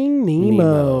 Finding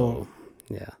Nemo.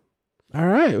 Yeah. All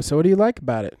right. So what do you like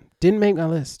about it? Didn't make my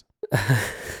list.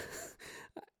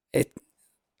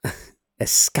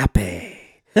 Escape.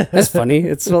 That's funny.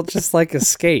 It's spelled just like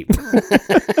escape.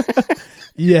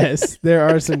 Yes, there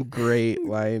are some great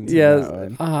lines. Yeah.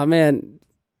 Oh man.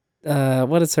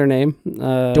 What is her name?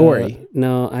 Dory.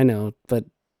 No, I know, but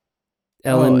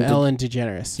Ellen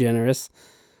DeGeneres. DeGeneres.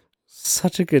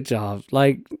 Such a good job.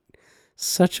 Like,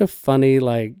 such a funny,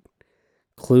 like,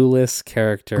 clueless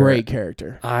character. Great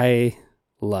character. I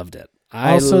loved it.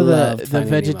 Also, the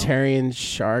vegetarian Nemo.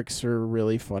 Sharks are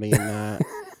really funny in that.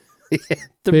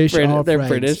 Yeah, they're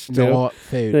British. No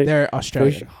food. They're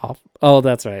Australian. Oh,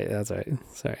 that's right.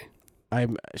 Sorry.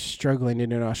 I'm struggling to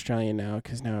do an Australian now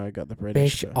because now I got the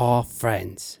British. Fish are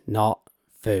friends, not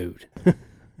food.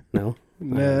 No?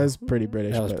 No, that's pretty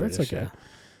British. That was British, that's okay. Yeah.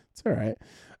 It's all right.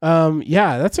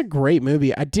 Yeah, that's a great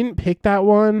movie. I didn't pick that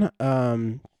one. I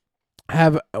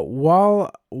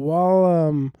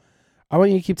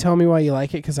want you to keep telling me why you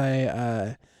like it, because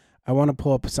I want to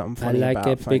pull up something funny about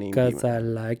it Finding because Nemo. I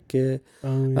like it.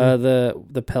 Oh, yeah.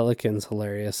 The pelican's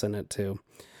hilarious in it too.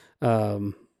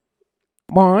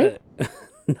 Why?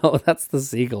 No, that's the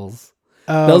seagulls.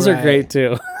 Those are great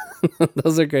too.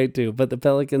 Those are great too. But the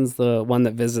pelican's the one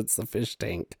that visits the fish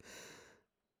tank.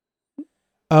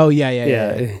 Oh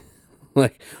yeah.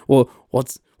 Like, well,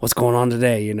 what's going on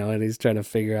today? And he's trying to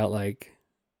figure out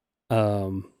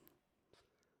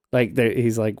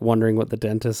he's like wondering what the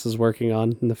dentist is working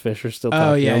on, and the fish are still talking.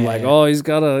 Oh yeah. Oh, he's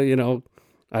got a,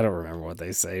 I don't remember what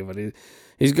they say, but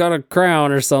he's got a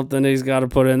crown or something. He's got to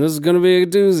put in. This is gonna be a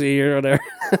doozy or whatever.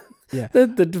 Yeah.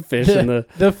 the fish and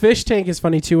the fish tank is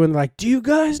funny too. And like, do you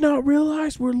guys not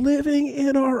realize we're living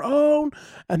in our own?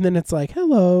 And then it's like,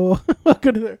 hello,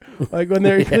 welcome to their, like when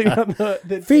they're cleaning on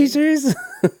the features.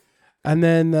 And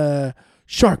then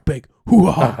shark bait,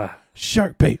 hoo-ha,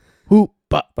 shark bait, hoo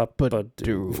ba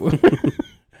do.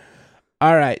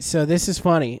 All right, so this is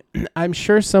funny. I'm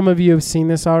sure some of you have seen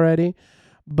this already,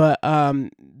 but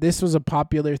this was a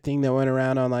popular thing that went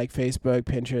around on like Facebook,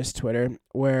 Pinterest, Twitter,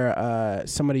 where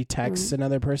somebody texts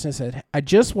another person and said, I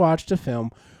just watched a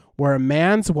film where a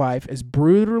man's wife is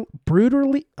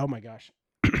brutally, oh my gosh,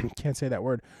 can't say that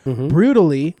word,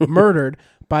 brutally murdered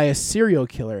by a serial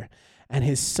killer, and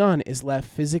his son is left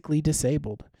physically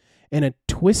disabled. In a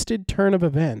twisted turn of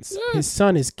events, his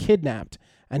son is kidnapped,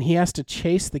 and he has to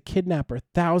chase the kidnapper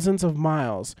thousands of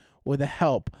miles with the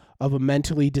help of a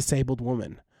mentally disabled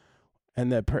woman.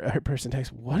 And the person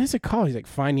texts, what is it called? He's like,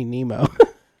 Finding Nemo.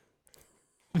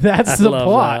 That's the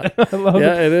plot. I love it.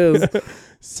 It is.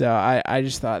 So I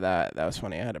just thought that was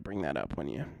funny. I had to bring that up when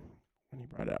you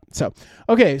brought it up. So,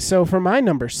 okay, so for my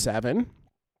number 7,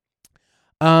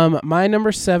 my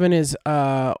number 7 is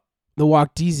the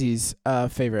Walk Deezy's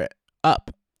favorite.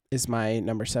 Up is my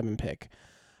number 7 pick.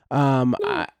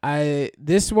 I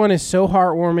this one is so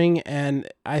heartwarming, and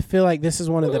I feel like this is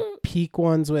one of the peak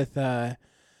ones with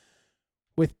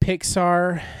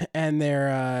Pixar, and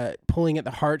they're pulling at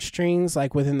the heartstrings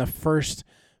like within the first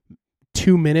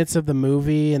 2 minutes of the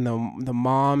movie, and the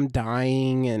mom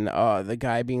dying and the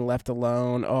guy being left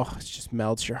alone. Oh, it just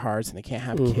melts your hearts, and they can't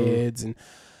have kids. And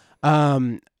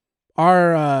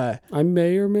I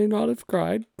may or may not have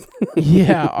cried.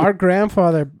 Yeah, our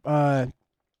grandfather,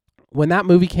 when that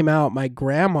movie came out, my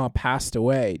grandma passed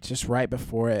away just right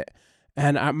before it.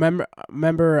 And I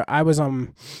remember I was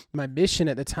on my mission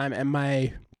at the time, and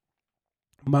my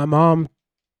mom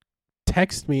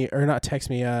sent me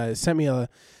a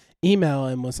email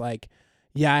and was like,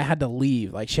 yeah, I had to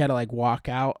leave. Like, she had to like walk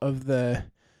out of the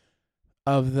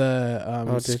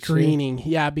screening.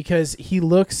 Yeah, because he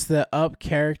looks the Up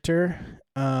character.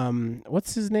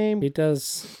 What's his name? He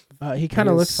does. He kind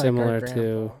of looks similar like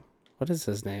to. What is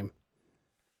his name?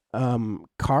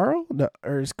 Carl? No,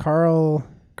 or is Carl?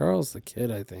 Carl's the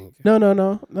kid, I think.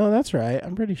 No. That's right.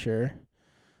 I'm pretty sure.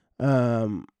 Let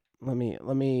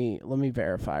me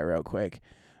verify real quick.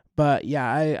 But yeah,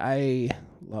 I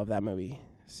love that movie.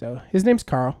 So his name's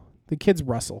Carl. The kid's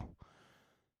Russell.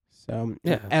 So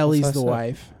yeah, Ellie's the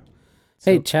wife.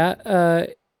 Hey, chat.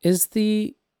 Is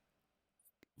the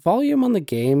volume on the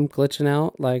game glitching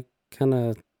out? Like, kind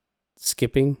of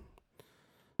skipping?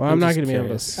 Well, I'm not going to be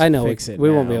able to. I know fix it. We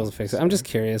now, won't be able to fix it. I'm just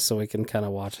curious, so we can kind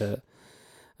of watch it.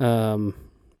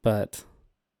 But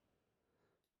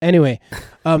anyway,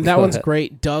 that one's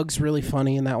great. Doug's really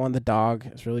funny in that one. The dog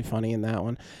is really funny in that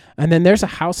one. And then there's a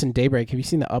House in Daybreak. Have you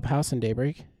seen the Up House in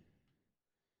Daybreak?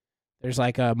 There's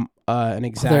like an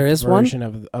exact version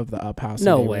of the Up House.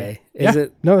 No way. Is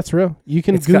it? No, that's real. You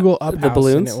can Google Up House. The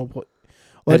balloons? And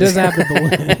it doesn't have the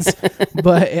balloons,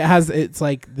 but it's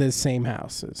like the same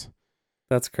houses.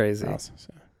 That's crazy.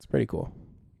 So it's pretty cool.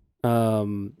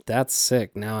 That's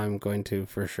sick. Now I'm going to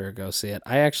for sure go see it.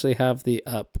 I actually have the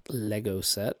Up Lego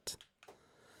set,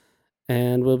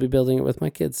 and we'll be building it with my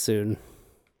kids soon.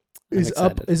 Is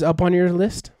Up on your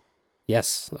list?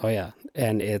 Yes. Oh yeah,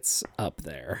 and it's up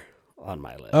there on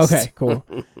my list. Okay, cool.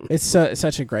 It's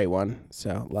such a great one.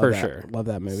 So sure, love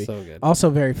that movie. So good. Also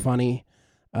very funny.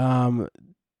 Doug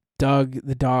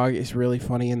the dog is really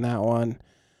funny in that one.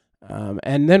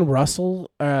 And then Russell's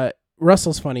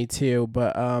funny too,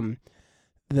 but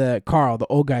the Carl, the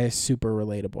old guy, is super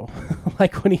relatable.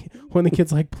 Like when the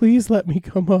kid's like, please let me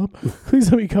come up,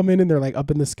 please let me come in, and they're like up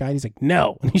in the sky, and he's like,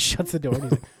 no, and he shuts the door, and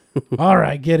he's like, all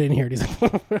right, get in here. And he's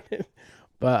like,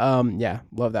 but yeah,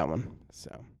 love that one.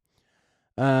 So,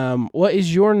 what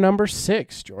is your number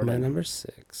 6, Jordan? My number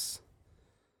 6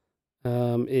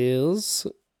 is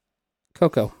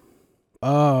Coco.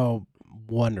 Oh,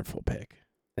 wonderful pick.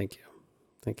 Thank you.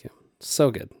 So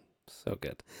good.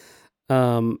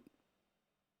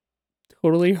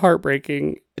 Totally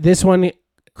heartbreaking. This one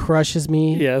crushes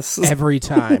me. Yes. Every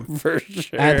time. For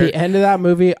sure. At the end of that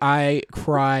movie, I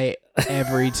cry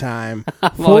every time.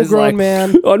 Full grown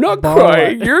man. I'm not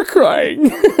crying. You're crying.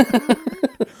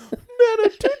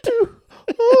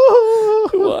 Oh,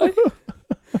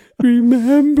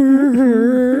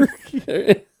 remember.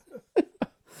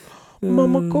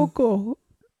 Mama Coco,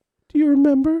 do you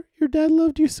remember your dad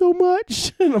loved you so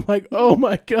much? And I'm like, oh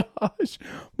my gosh,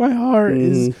 my heart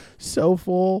is so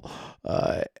full.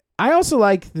 I also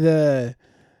like the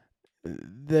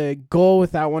goal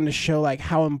with that one to show like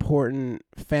how important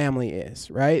family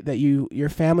is, right? That your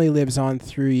family lives on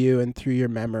through you and through your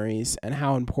memories, and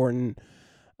how important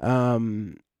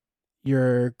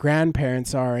your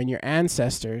grandparents are and your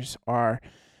ancestors are,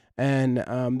 and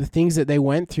the things that they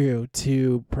went through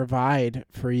to provide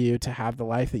for you to have the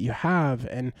life that you have.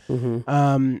 And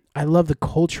I love the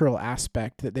cultural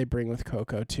aspect that they bring with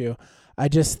Coco too. I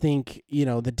just think,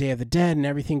 the Day of the Dead and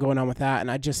everything going on with that.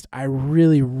 And I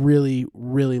really, really,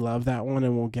 really love that one.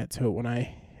 And we'll get to it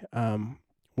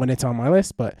when it's on my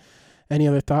list. But any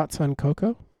other thoughts on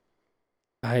Coco?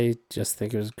 I just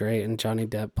think it was great. And Johnny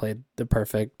Depp played the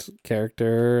perfect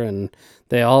character, and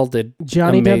they all did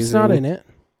Johnny amazing. Depp's not in it.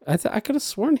 I could have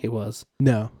sworn he was.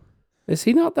 No. Is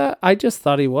he not that? I just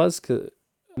thought he was. Cause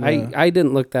No. I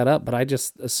didn't look that up, but I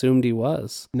just assumed he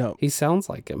was. No. He sounds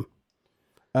like him.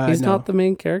 He's no. not the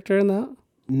main character in that?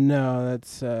 No,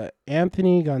 that's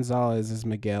Anthony Gonzalez is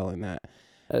Miguel in that.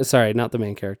 Sorry, not the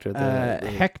main character.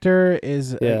 Hector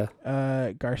is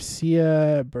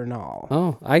Garcia Bernal.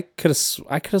 Oh, I could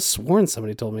have sworn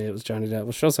somebody told me it was Johnny Depp,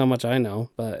 which shows how much I know.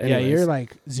 But anyways. Yeah, you're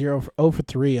like 0 for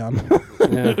 3 on.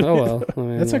 Yeah. Oh well, I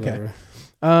mean, that's whatever.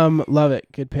 Okay. Love it.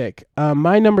 Good pick.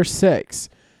 My number 6.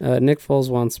 Nick Foles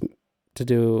wants to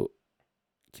do.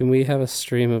 Can we have a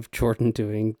stream of Jordan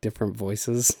doing different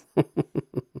voices?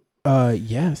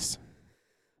 Yes.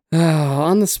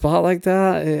 On the spot like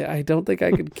that, I don't think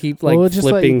I could keep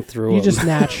flipping through them. You just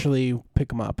naturally pick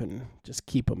them up and just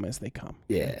keep them as they come.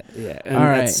 Yeah. And all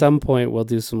right. At some point, we'll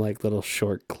do some little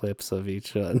short clips of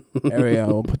each one. There we go.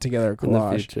 We'll put together a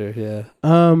collage. In the future,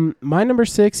 yeah. My number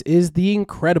 6 is The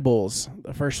Incredibles,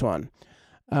 the first one.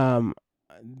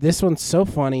 This one's so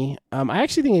funny. I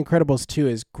actually think Incredibles 2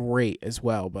 is great as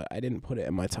well, but I didn't put it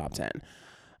in my top 10.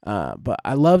 But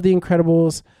I love The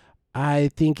Incredibles. I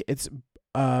think it's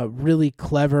really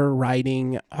clever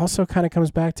writing. Also kind of comes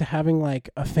back to having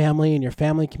a family, and your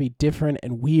family can be different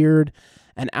and weird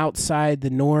and outside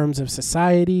the norms of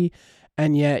society,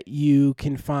 and yet you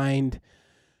can find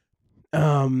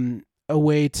a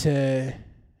way to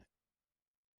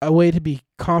be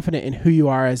confident in who you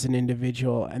are as an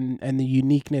individual and the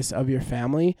uniqueness of your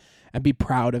family, and be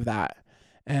proud of that.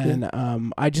 And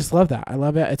I just love that. I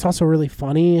love it. It's also really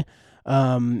funny.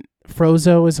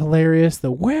 Frozo is hilarious.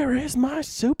 The "Where is my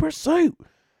super suit?"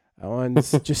 That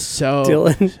one's just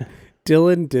so.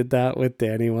 Dylan did that with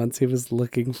Danny once. He was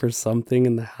looking for something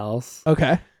in the house.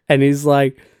 Okay. And he's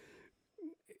like,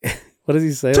 what does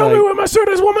he say? Tell me where my suit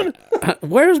is, woman.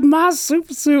 Where's my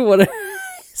super suit? Whatever.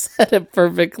 He said it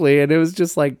perfectly, and it was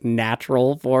just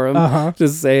natural for him to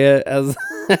say it as.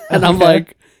 And I'm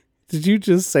like, did you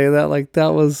just say that?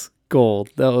 That was gold.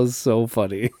 That was so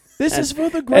funny. This is for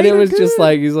the greater And it was good. just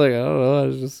he's like, I don't know. I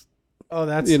was just. Oh,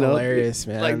 that's hilarious,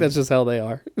 man. That's just how they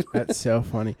are. That's so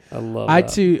funny. I love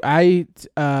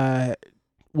that.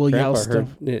 Will yell stuff.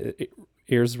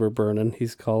 Ears were burning.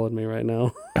 He's calling me right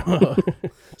now.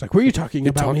 It's like, were you talking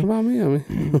about me? About me? I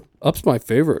mean, Up's my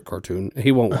favorite cartoon.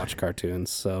 He won't watch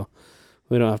cartoons, so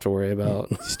we don't have to worry about.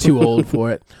 He's too old for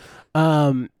it.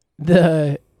 I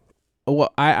do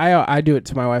it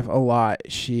to my wife a lot.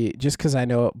 She just because I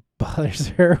know it bothers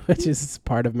her, which is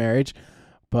part of marriage.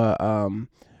 But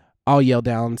I'll yell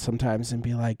down sometimes and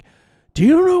be like, "Do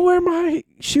you know where my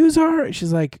shoes are?"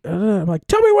 She's like, I'm like,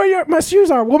 "Tell me where my shoes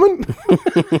are, woman."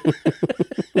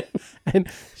 And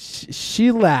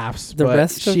she laughs. The but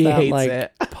rest she of that hates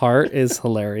it. part is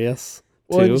hilarious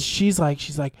too. Well, she's like,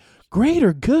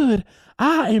 "Greater good.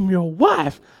 I am your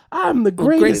wife. I'm the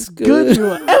greatest good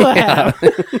you'll ever have."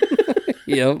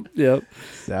 Yep.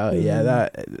 So yeah,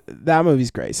 that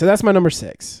movie's great. So that's my number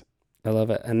 6. I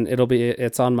love it, and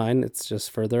it's on mine. It's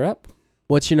just further up.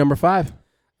 What's your number 5?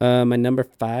 My number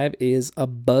 5 is A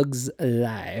Bug's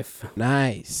Life.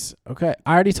 Nice. Okay,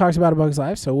 I already talked about A Bug's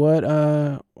Life. So what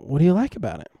do you like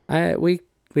about it? We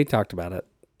talked about it.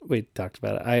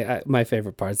 My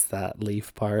favorite part's that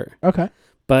leaf part. Okay,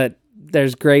 but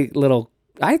there's great little.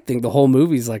 I think the whole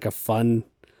movie's like a fun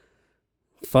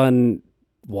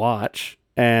watch,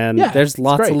 and there's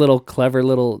lots of little clever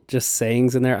little just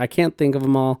sayings in there. I can't think of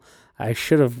them all. I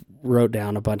should have wrote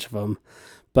down a bunch of them,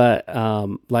 but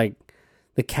the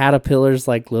caterpillars,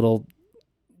 all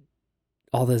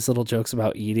those little jokes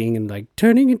about eating and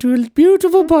turning into a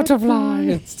beautiful butterfly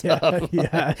and stuff.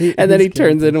 Yeah. And then he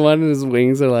turns into one, and his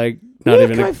wings are not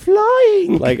even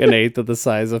flying, an eighth of the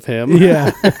size of him.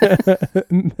 Yeah.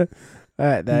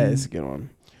 That is a good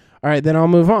one. All right, then I'll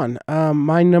move on.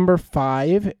 My number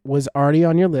 5 was already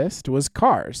on your list, was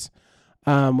Cars.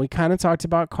 We kind of talked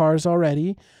about Cars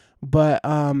already, but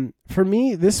for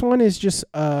me, this one is just,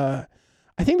 I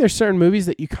think there's certain movies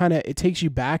that it takes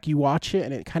you back, you watch it,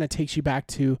 and it kind of takes you back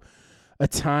to a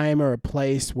time or a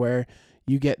place where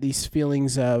you get these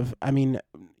feelings of,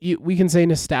 we can say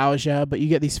nostalgia, but you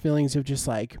get these feelings of just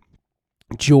like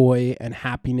joy and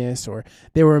happiness, or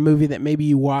they were a movie that maybe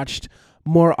you watched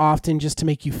more often just to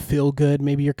make you feel good.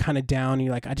 Maybe you're kind of down and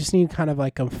you're like, I just need kind of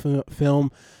like a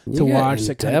film to watch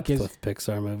that kind of gives with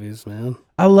Pixar movies, man.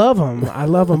 I love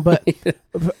them, but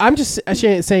I'm just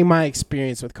saying my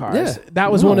experience with Cars. Yeah.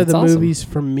 That was one of the awesome. movies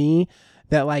for me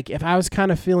that, like, if I was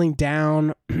kind of feeling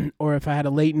down or if I had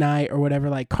a late night or whatever,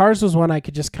 like Cars was one I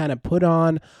could just kind of put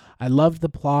on. I loved the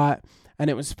plot and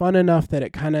it was fun enough that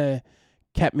it kind of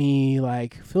kept me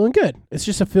like feeling good. It's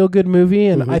just a feel good movie,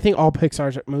 and I think all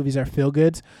Pixar's movies are feel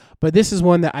goods, but this is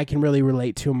one that I can really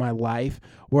relate to in my life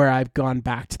where I've gone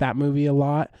back to that movie a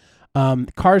lot.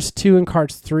 Cars 2 and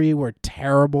Cars 3 were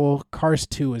terrible. Cars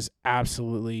 2 was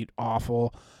absolutely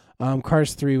awful.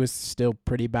 Cars 3 was still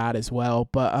pretty bad as well,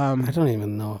 but I don't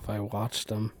even know if I watched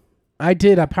them. I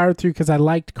did. I powered through because I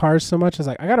liked Cars so much. I was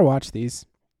like, I gotta watch these.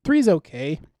 3's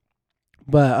okay,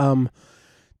 but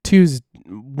 2's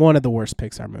one of the worst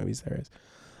Pixar movies there is.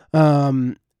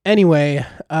 Anyway,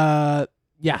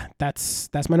 yeah, that's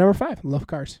my number 5. Love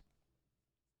Cars.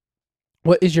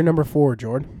 What is your number 4,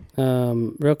 Jordan?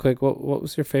 Real quick, what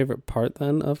was your favorite part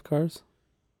then of Cars?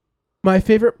 My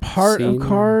favorite part of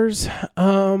Cars,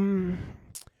 I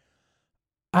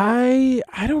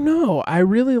don't know. I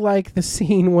really like the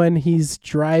scene when he's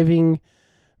driving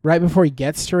right before he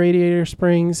gets to Radiator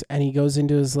Springs and he goes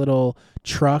into his little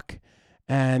truck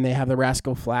and they have the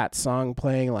Rascal Flatts song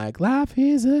playing, like, life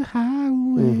is a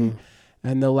highway.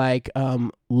 And the like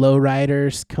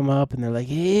lowriders come up and they're like,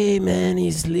 hey man,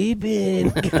 he's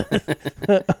sleeping.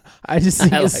 I just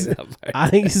think I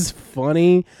think it's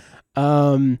funny.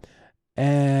 And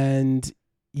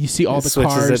you see all the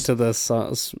switches cars. Switches it to the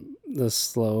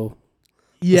slow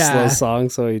song,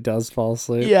 so he does fall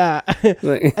asleep. Yeah.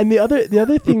 And the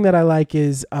other thing that I like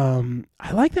is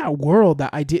I like that world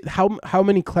that I did, how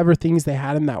many clever things they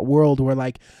had in that world where,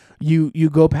 like, you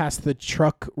go past the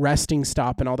truck resting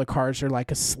stop and all the cars are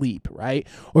like asleep, right?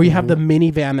 Or you have the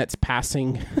minivan that's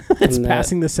passing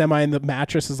passing the semi and the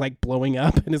mattress is like blowing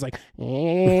up and it's like,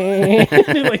 and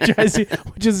it like tries to,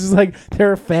 which is just like,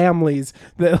 there are families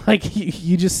that like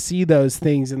you just see those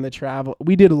things in the travel.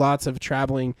 We did lots of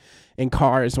traveling in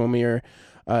cars when we were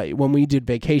when we did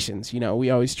vacations. You know, we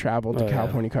always traveled to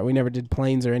California car. We never did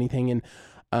planes or anything, and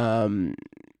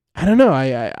I don't know.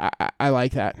 I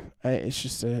like that. It's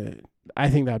just I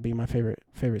think that'd be my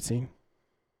favorite scene.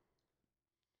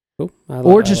 Cool.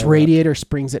 Or just Radiator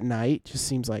Springs at night. Just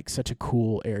seems like such a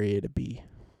cool area to be.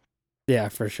 Yeah,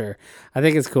 for sure. I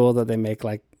think it's cool that they make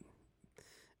like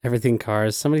everything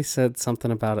Cars. Somebody said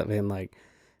something about it being like,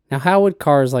 now how would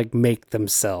Cars like make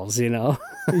themselves? You know,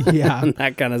 yeah, and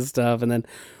that kind of stuff. And then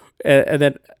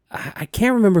I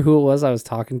can't remember who it was I was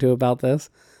talking to about this.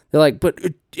 They're like, but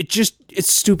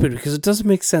it's stupid because it doesn't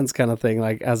make sense, kind of thing,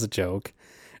 like as a joke.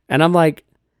 And I'm like,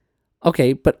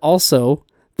 okay, but also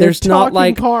there's not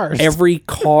like cars. every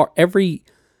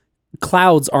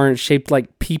clouds aren't shaped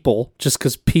like people just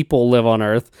because people live on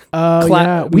Earth.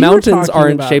 Mountains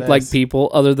aren't shaped like people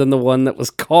other than the one that was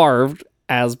carved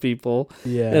as people.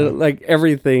 Yeah. And like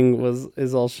everything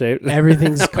is all shaped.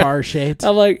 Everything's car shaped.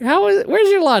 I'm like, where's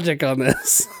your logic on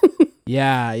this?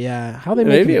 Yeah. How they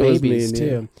make babies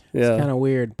too. Yeah. It's kind of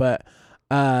weird, but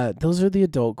those are the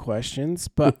adult questions.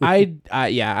 But I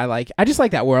just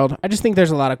like that world. I just think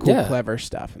there's a lot of cool, clever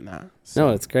stuff in that. So.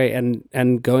 No, it's great.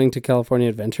 And going to California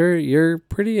Adventure, you're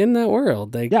pretty in that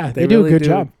world. They do really a good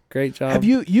job. Great job. Have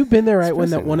you've been there, right?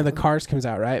 When one of the cars comes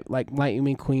out, right? Like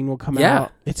Lightning McQueen will come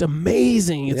out. It's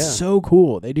amazing. It's so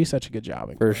cool. They do such a good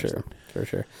job. For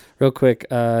sure. Real quick,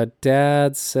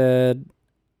 Dad said,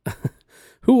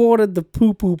 who ordered the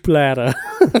poo-poo platter?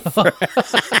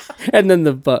 And then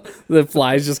the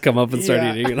flies just come up and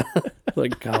start eating it.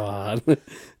 Like, God.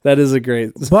 That is a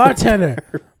great... Bartender,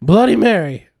 Bloody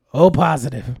Mary,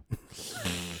 positive.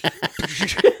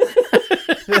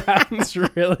 That was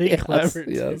really clever.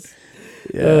 Yes.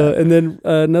 Yeah. And then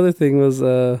another thing was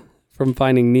from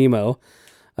Finding Nemo.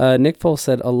 Nick Foles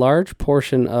said a large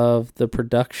portion of the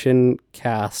production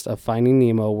cast of Finding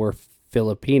Nemo were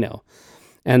Filipino.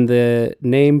 And the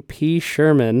name P.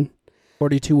 Sherman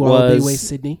 42 Wallaby Way,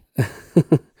 Sydney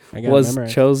was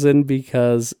chosen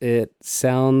because it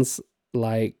sounds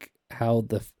like how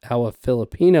a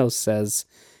Filipino says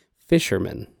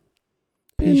fisherman.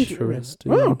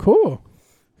 Interesting. Oh, cool.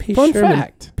 P. Fun Sherman.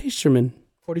 fact. P. Sherman.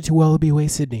 42 Wallaby Way,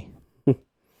 Sydney.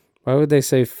 Why would they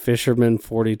say Fisherman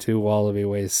 42 Wallaby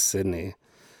Way, Sydney?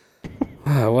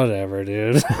 Whatever,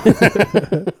 dude.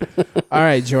 All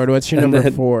right, Jordan, what's your And number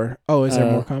then, 4? Oh, is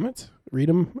there more comments? Read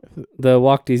them. The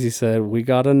Walk Easy said, "We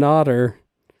got a nodder."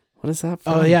 What is that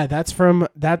from? Oh yeah, that's from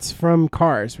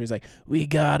Cars. Where he's like, "We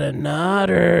got a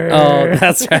nodder." Oh,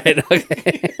 that's right.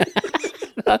 Okay.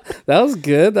 That was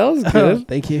good. That was good.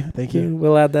 Thank you.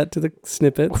 We'll add that to the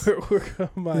snippets.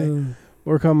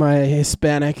 Work on my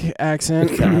Hispanic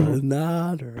accent. Got a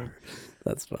nodder.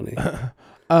 That's funny.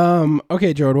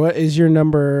 Okay, Jordan, what is your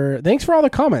number? Thanks for all the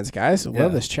comments, guys.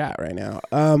 Love this chat right now.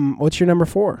 What's your number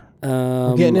 4?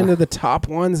 We're getting into the top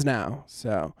ones now,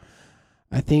 so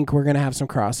I think we're gonna have some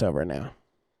crossover now.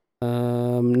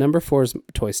 Number 4 is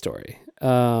Toy Story.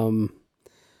 The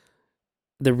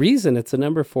reason it's a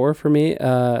number 4 for me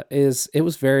is it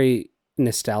was very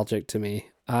nostalgic to me.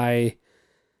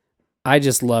 I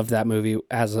just loved that movie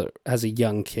as a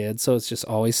young kid, so it's just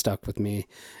always stuck with me.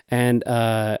 And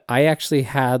I actually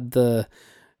had the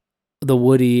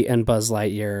Woody and Buzz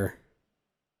Lightyear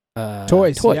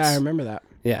toys. Yeah, I remember that.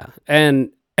 Yeah, and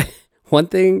one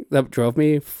thing that drove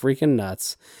me freaking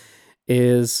nuts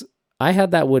is I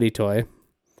had that Woody toy,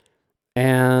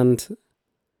 and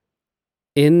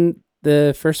in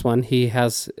the first one,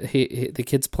 the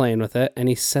kid's playing with it, and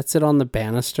he sets it on the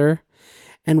banister.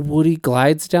 And Woody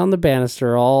glides down the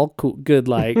banister all cool, good,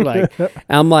 like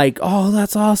I'm like, oh,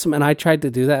 that's awesome. And I tried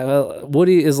to do that. Well,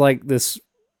 Woody is like this.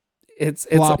 It's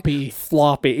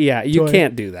floppy. Yeah, you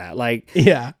can't do that. Like,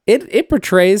 yeah, it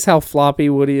portrays how floppy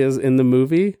Woody is in the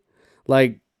movie,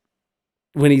 like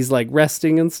when he's like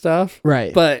resting and stuff.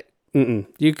 Right. But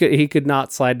he could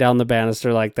not slide down the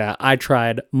banister like that. I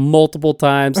tried multiple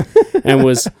times and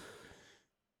was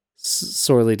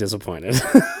sorely disappointed.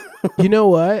 You know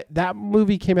what? That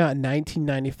movie came out in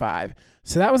 1995.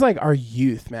 So that was like our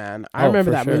youth, man. I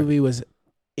remember that movie was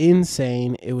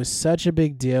insane. It was such a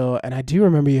big deal. And I do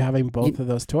remember you having both of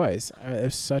those toys. It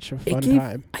was such a fun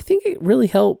time. I think it really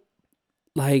helped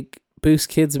like boost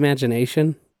kids'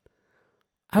 imagination.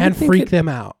 And freak them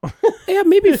out. Yeah,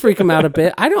 maybe freak them out a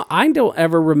bit. I don't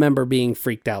ever remember being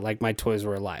freaked out like my toys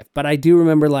were alive. But I do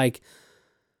remember like,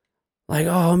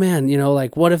 oh man,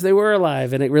 like what if they were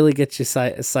alive? And it really gets you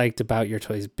psyched about your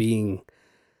toys being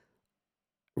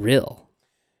real.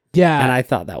 Yeah. And I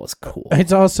thought that was cool.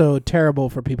 It's also terrible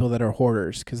for people that are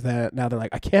hoarders because now they're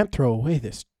like, I can't throw away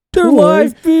this. They're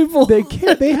live people. They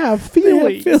can't. They have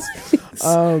feelings.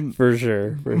 For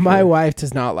sure. My wife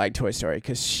does not like Toy Story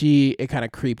because it kind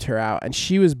of creeped her out, and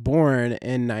she was born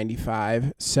in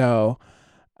 95. So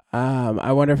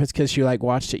I wonder if it's because she like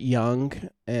watched it young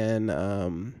and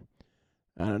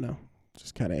I don't know.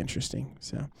 Just kind of interesting.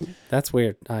 So that's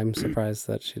weird. I'm surprised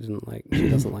that she doesn't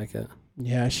like it.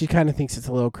 Yeah, she kind of thinks it's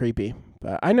a little creepy,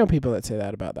 but I know people that say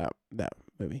that about that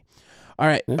movie. All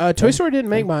right, Toy Story didn't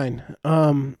make mine.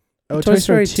 Toy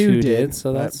Story 2 did,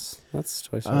 so that's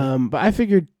Toy Story. But I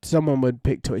figured someone would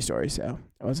pick Toy Story, so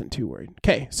I wasn't too worried.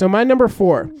 Okay, so my number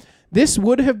 4. This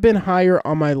would have been higher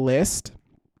on my list.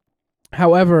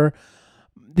 However,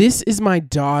 this is my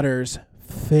daughter's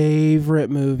favorite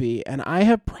movie, and I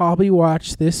have probably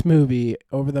watched this movie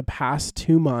over the past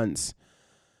 2 months.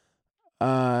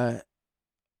 I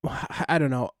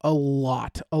don't know, a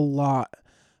lot.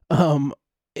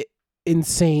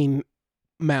 Insane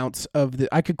amounts of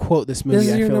I could quote this movie. This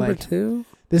is I your feel number like 2?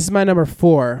 This is my number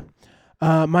 4.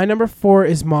 My number 4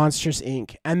 is Monsters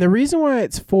Inc. And the reason why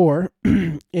it's 4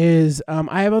 is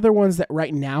I have other ones that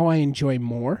right now I enjoy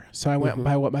more. So I went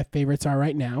by what my favorites are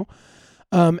right now.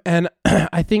 And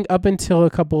I think up until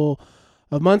a couple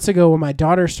of months ago when my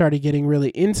daughter started getting really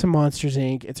into Monsters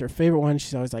Inc., it's her favorite one.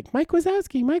 She's always like, Mike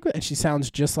Wazowski, and she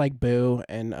sounds just like Boo,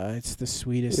 and it's the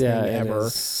sweetest thing ever. It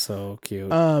is so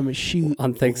cute. She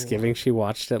on Thanksgiving she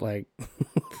watched it like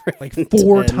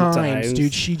 4 times,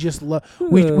 dude. She just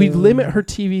we limit her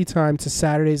TV time to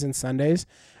Saturdays and Sundays,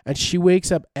 and she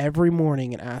wakes up every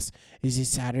morning and asks, "Is it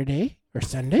Saturday or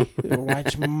Sunday?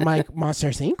 Watch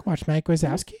Monsters Inc. Watch Mike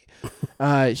Wazowski."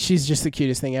 She's just the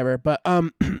cutest thing ever.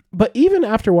 But even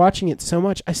after watching it so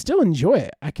much, I still enjoy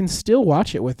it. I can still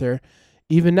watch it with her.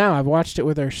 Even now, I've watched it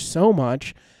with her so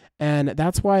much, and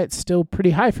that's why it's still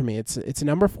pretty high for me. It's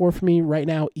number 4 for me right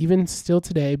now, even still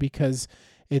today, because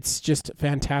it's just a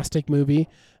fantastic movie,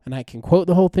 and I can quote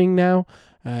the whole thing now.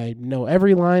 I know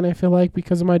every line, I feel like,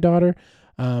 because of my daughter.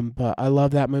 But I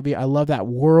love that movie. I love that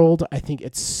world. I think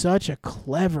it's such a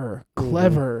clever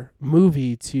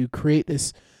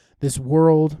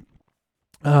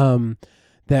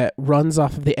that runs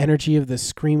off of the energy of the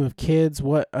scream of kids.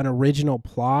 What an original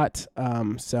plot.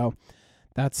 So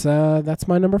that's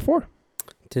my number 4.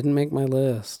 Didn't make my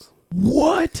list.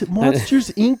 What? Monsters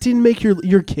Inc. didn't make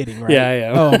you're kidding, right? Yeah, I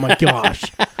am. Oh my gosh.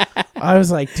 I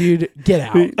was like, dude, get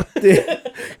out.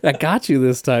 I got you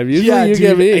this time. Usually you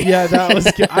get me. Yeah, that was.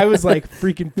 I was like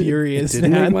freaking furious.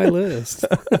 Didn't make my list.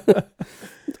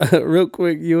 Real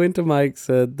quick, you into Mike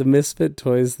said the misfit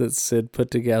toys that Sid put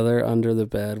together under the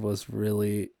bed was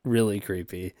really, really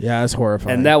creepy. Yeah, it's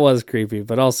horrifying. And that was creepy,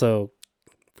 but also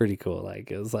pretty cool.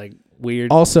 Like, it was like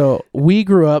weird. Also, we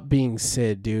grew up being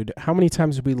Sid, dude. How many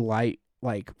times did we light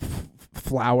like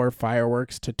flower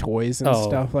fireworks to toys and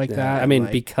stuff like that? I mean,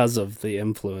 like, because of the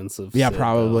influence of yeah, Sid,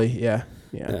 probably. though.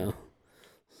 Yeah.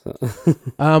 So.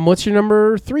 What's your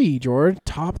number 3, George?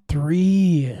 Top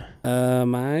 3.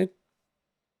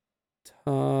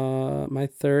 My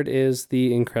third is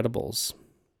The Incredibles.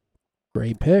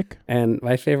 Great pick. And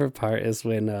my favorite part is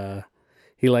when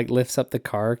he like lifts up the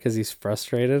car because he's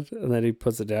frustrated, and then he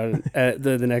puts it down. And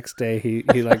the next day he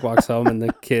like walks home, and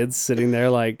the kid's sitting there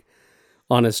like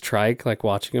on his trike, like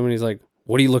watching him, and he's like,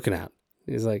 "What are you looking at?"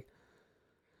 He's like,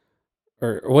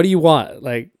 or "What do you want?"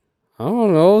 Like, I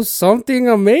don't know, something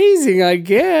amazing, I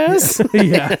guess.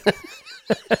 Yeah.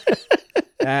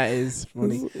 That is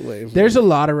funny. There's a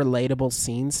lot of relatable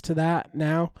scenes to that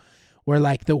now where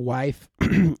like the wife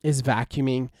is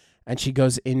vacuuming and she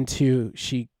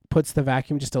puts the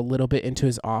vacuum just a little bit into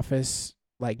his office,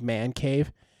 like man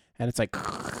cave. And it's like,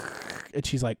 and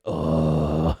she's like,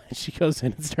 oh, and she goes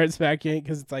in and starts vacuuming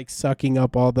because it's like sucking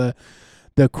up all the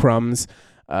crumbs.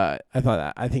 I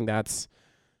think that's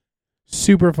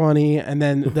super funny. And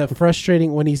then the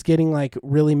frustrating when he's getting like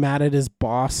really mad at his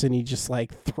boss and he just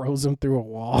like throws him through a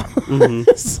wall. Mm-hmm.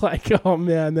 It's like, oh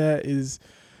man, that's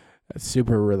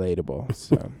super relatable.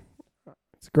 So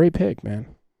it's a great pick, man.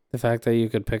 The fact that you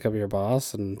could pick up your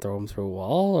boss and throw him through a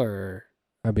wall, or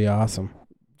That'd be awesome.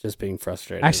 just being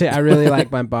frustrated. Actually, I really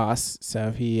like my boss.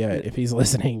 So if he's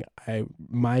listening,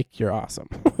 Mike, you're awesome.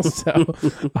 So,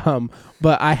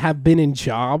 but I have been in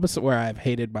jobs where I've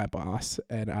hated my boss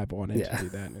and I've wanted to do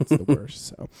that, and it's the worst.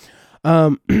 So,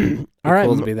 all right,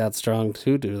 Cool to be that strong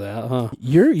to do that, huh?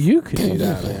 you could do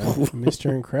that, man,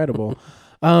 Mr. Incredible.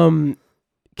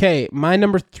 Okay, my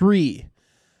number 3,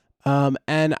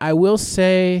 and I will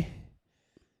say.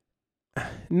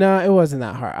 No, it wasn't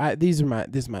that hard. This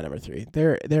is my number 3.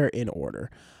 They're in order.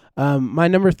 My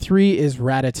number 3 is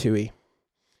Ratatouille.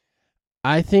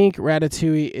 I think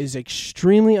Ratatouille is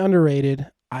extremely underrated.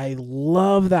 I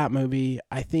love that movie.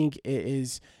 I think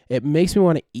it makes me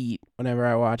want to eat whenever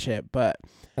I watch it, but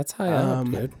That's high up,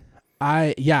 dude.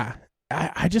 I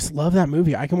just love that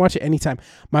movie. I can watch it anytime.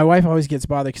 My wife always gets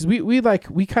bothered because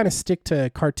we kind of stick to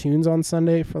cartoons on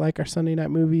Sunday for like our Sunday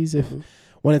night movies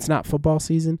when it's not football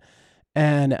season.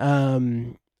 And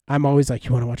I'm always like,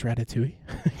 you want to watch Ratatouille?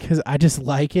 Because I just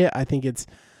like it. I think it's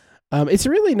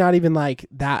really not even like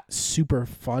that super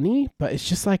funny, but it's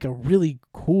just like a really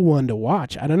cool one to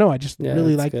watch. I don't know. I just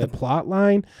really like the plot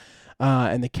line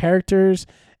and the characters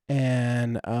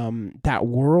and that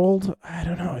world. I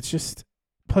don't know. It's just,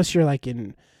 plus you're like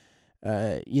in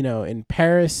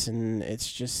Paris, and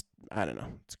it's just, I don't know.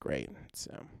 It's great.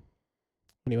 So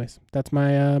anyways, that's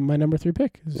my my number 3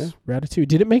 pick is Ratatouille.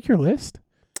 Did it make your list?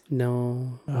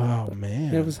 No. Oh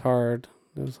man, It was hard.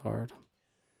 Love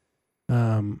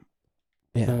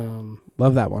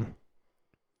that one.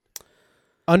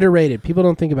 Underrated. People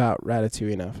don't think about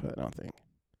Ratatouille enough, I don't think.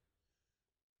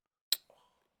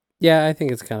 Yeah, I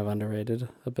think it's kind of underrated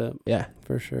a bit. Yeah,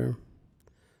 for sure.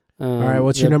 All right,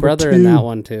 what's your number brother 2? in that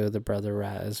one too? The brother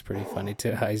rat is pretty funny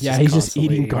too. He's just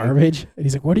eating garbage. And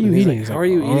he's like, "What are you eating?" Like, how are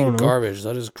you eating garbage?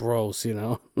 That is gross.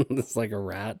 It's like a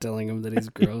rat telling him that he's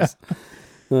gross.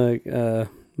 Like,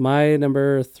 my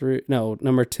number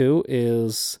 2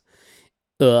 is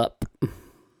Up.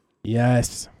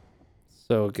 Yes,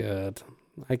 so good.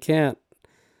 I can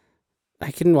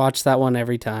watch that one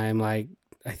every time. Like,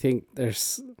 I think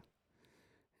it's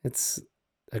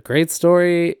a great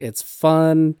story. It's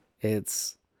fun.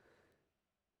 It's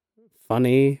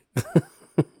funny.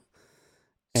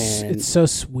 And it's so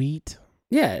sweet.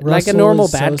 Yeah, Russell like a normal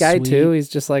bad so guy sweet. too. He's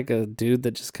just like a dude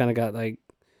that just kind of got like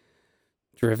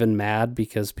driven mad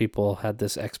because people had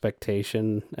this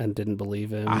expectation and didn't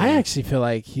believe him. I actually feel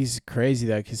like he's crazy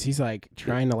though, because he's like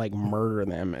trying to like murder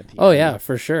them at the end. Oh yeah,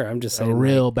 for sure. I'm just saying, a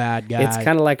real bad guy. It's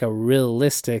kind of like a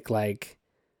realistic like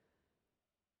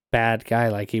bad guy.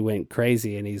 Like he went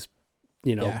crazy and he's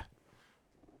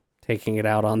taking it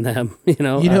out on them. I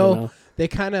don't know. They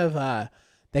kind of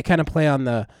play on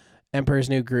the Emperor's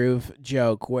New Groove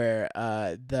joke where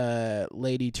the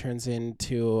lady turns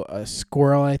into a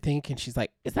squirrel, I think, and she's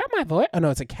like, "Is that my voice? Oh no,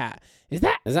 it's a cat. Is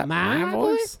that my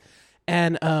voice?"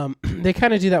 And they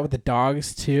kind of do that with the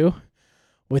dogs too,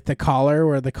 with the collar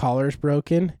where the collar's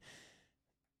broken.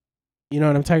 You know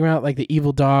what I'm talking about? Like the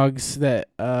evil dogs that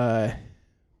the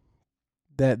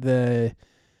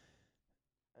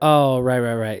Oh,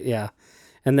 right. Yeah.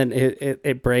 And then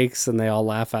it breaks and they all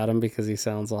laugh at him because he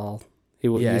sounds all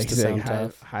used to sound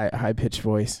tough. High pitched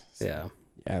voice. Yeah.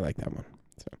 Yeah, I like that one.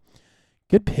 So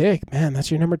good pick, man. That's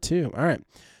your number 2. All right.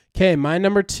 Okay, my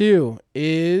number 2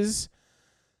 is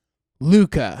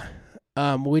Luca,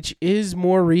 which is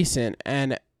more recent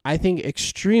and I think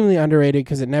extremely underrated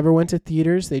because it never went to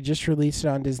theaters. They just released it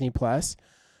on Disney Plus.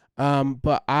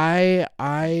 But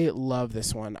I love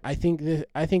this one. I think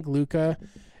Luca,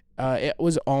 it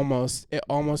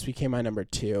almost became my number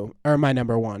 2 or my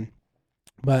number 1.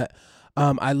 But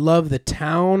I love the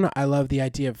town. I love the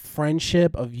idea of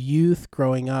friendship, of youth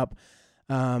growing up.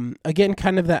 Again,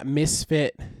 kind of that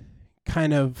misfit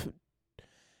kind of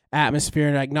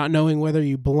atmosphere, like not knowing whether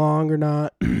you belong or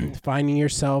not, finding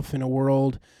yourself in a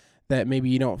world that maybe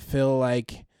you don't feel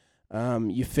like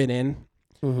you fit in.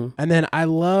 Mm-hmm. And then I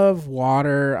love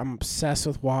water. I'm obsessed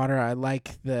with water. I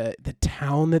like the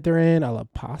town that they're in. I love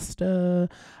pasta.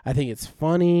 I think it's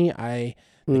funny.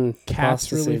 The cat's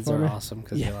pasta really seeds funny. are awesome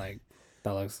because you're like,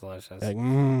 that looks delicious. Like,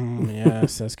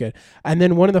 yes, that's good. And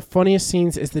then one of the funniest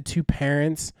scenes is the two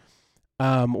parents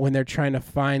when they're trying to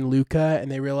find Luca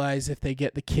and they realize if they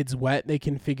get the kids wet, they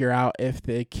can figure out if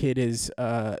the kid is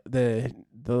the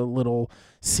little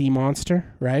sea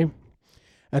monster, right?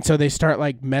 And so they start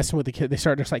like messing with the kid. They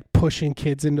start just like pushing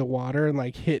kids into water and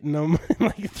like hitting them and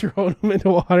like throwing them into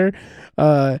water.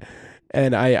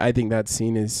 And I think that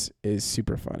scene is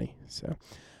super funny. So,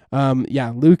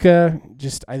 yeah, Luca,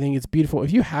 I think it's beautiful.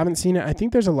 If you haven't seen it, I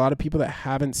think there's a lot of people that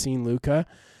haven't seen Luca.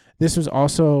 This was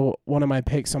also one of my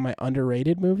picks on my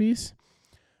underrated movies.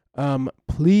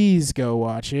 Please go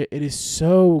watch it. It is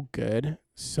so good,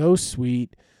 so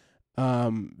sweet,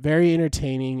 very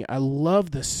entertaining. I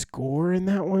love the score in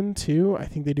that one too. I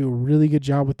think they do a really good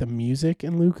job with the music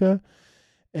in Luca.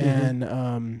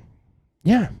 And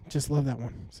yeah, just love that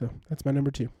one. So that's my number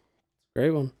 2.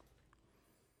 Great one.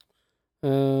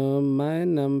 My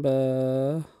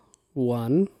number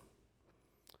 1.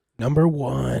 Number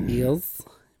 1 is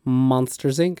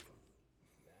Monsters Inc.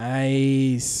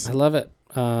 Nice. I love it.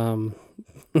 I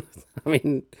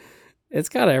mean, it's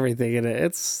got everything in it.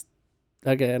 It's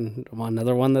again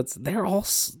another one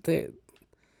Pixar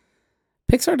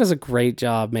does a great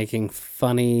job making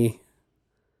funny,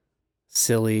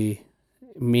 silly,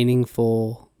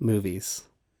 meaningful movies.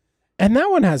 And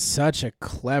that one has such a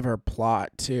clever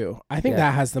plot too. I think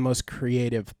that has the most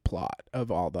creative plot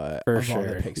of all the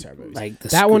Pixar movies. Like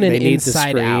that one in they need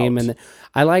Inside the scream, Out. and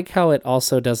I like how it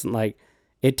also doesn't like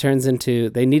it turns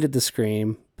into they needed the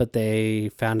scream, but they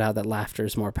found out that laughter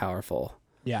is more powerful.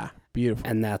 Yeah, beautiful,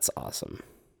 and that's awesome.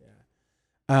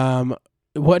 Yeah.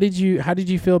 How did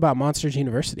you feel about Monsters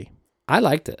University? I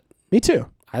liked it. Me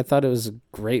too. I thought it was a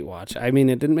great watch. I mean,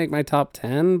 it didn't make my top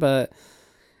 10, but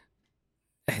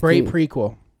great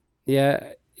prequel.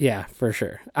 Yeah, for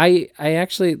sure. I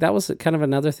actually, that was kind of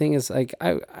another thing is like,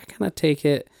 I kind of take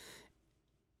it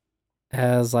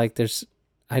as like, there's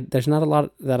not a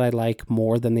lot that I like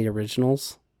more than the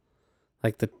originals,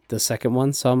 like the second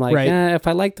one. So I'm like, if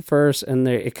I like the first and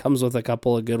it comes with a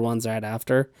couple of good ones right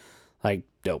after, like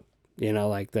dope,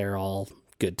 like they're all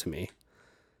good to me.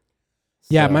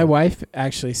 Yeah. My wife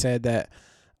actually said that,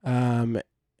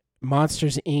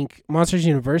 Monsters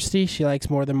University, she likes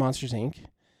more than Monsters Inc.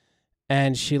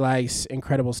 And she likes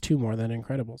Incredibles 2 more than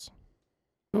Incredibles.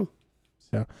 Oh.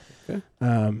 So,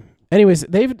 anyways,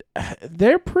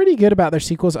 they're pretty good about their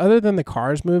sequels. Other than the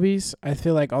Cars movies, I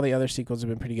feel like all the other sequels have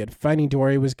been pretty good. Finding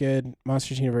Dory was good.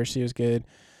 Monsters University was good.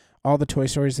 All the Toy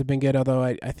Stories have been good, although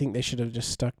I think they should have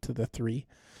just stuck to the 3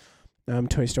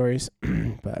 Toy Stories.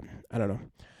 But I don't know.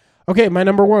 Okay, my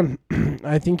number 1.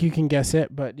 I think you can guess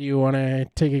it, but do you want to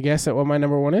take a guess at what my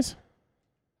number 1 is?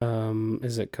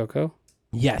 Is it Coco?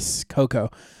 Yes, Coco.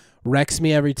 Wrecks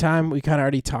me every time. We kind of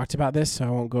already talked about this, so I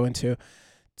won't go into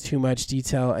too much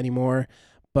detail anymore.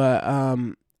 But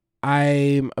I'm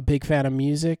a big fan of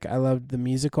music. I loved the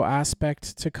musical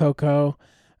aspect to Coco,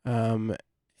 and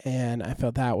I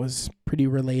felt that was pretty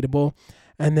relatable.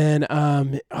 And then,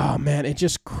 oh man, it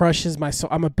just crushes my soul.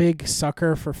 I'm a big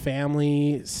sucker for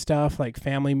family stuff, like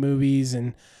family movies,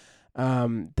 and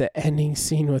the ending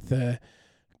scene with the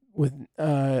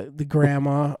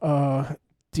grandma,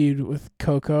 dude, with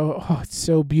Coco. Oh, it's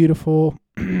so beautiful.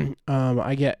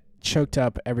 I get choked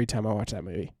up every time I watch that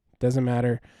movie. Doesn't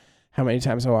matter how many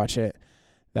times I watch it.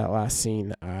 That last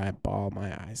scene, I bawl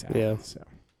my eyes out. Yeah. So.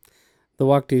 The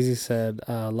Walk Deezy said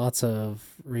lots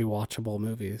of rewatchable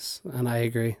movies, and I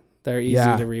agree. They're easy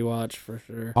to rewatch for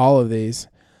sure. All of these.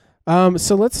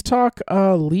 So let's talk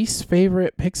least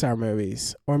favorite Pixar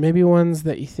movies, or maybe ones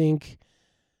that you think.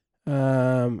 I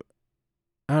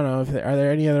don't know are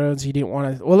there any other ones you didn't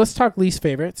want to. Well, let's talk least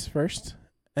favorites first,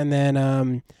 and then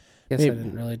I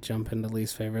didn't really jump into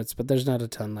least favorites, but there's not a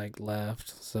ton like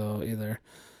left, so either.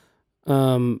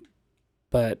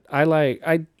 But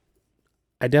I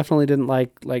definitely didn't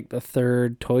like the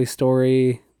third Toy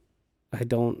Story. I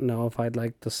don't know if I'd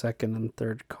like the second and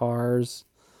third Cars.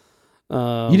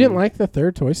 You didn't like the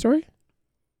third Toy Story?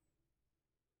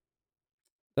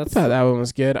 I thought that one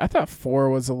was good. I thought 4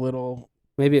 was a little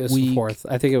maybe it was weak. The fourth.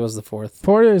 I think it was the fourth.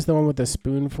 4 is the one with the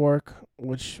spoon fork,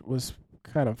 which was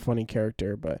kind of funny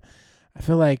character, but I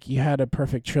feel like you had a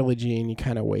perfect trilogy and you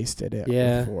kind of wasted it.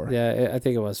 Yeah, with 4. Yeah. I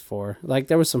think it was 4. Like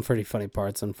there was some pretty funny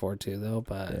parts in 4 too, though.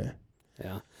 But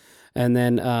yeah. And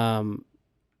then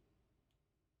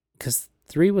because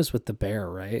 3 was with the bear,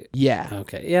 right? Yeah.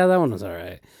 Okay. Yeah, that one was all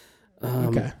right.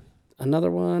 Okay.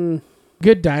 Another one.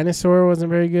 Good Dinosaur wasn't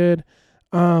very good.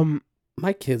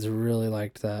 My kids really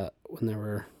liked that when they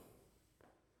were.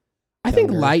 I think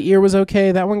Lightyear was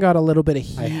okay. That one got a little bit of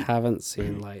heat. I haven't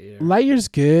seen Lightyear. Lightyear's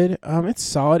good. It's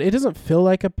solid. It doesn't feel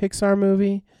like a Pixar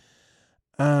movie.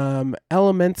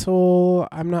 Elemental,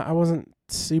 I wasn't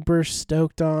super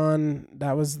stoked on.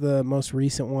 That was the most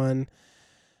recent one.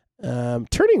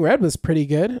 Turning Red was pretty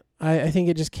good. I think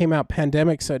it just came out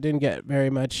pandemic, so it didn't get very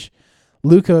much.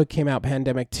 Luca came out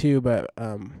pandemic too, but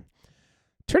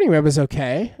Turning Red was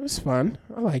okay. It was fun.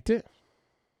 I liked it.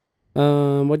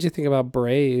 What'd you think about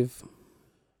Brave?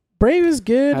 Brave is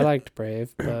good. I liked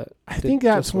Brave, but I think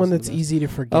that's one that's easy to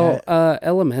forget.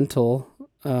 Elemental.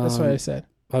 That's what I said.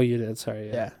 Oh, you did. Sorry.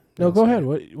 Yeah. No, go ahead.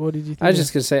 What did you think? I was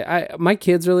just gonna say, my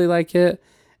kids really like it,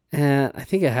 and I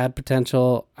think it had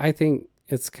potential. I think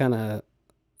it's kind of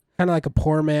like a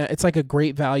poor man. It's like a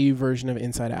great value version of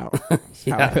Inside Out.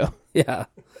 Yeah.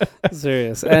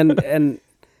 Serious and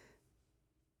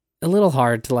a little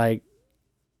hard to like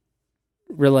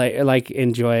really like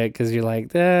enjoy it because you're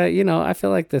like, I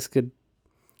feel like they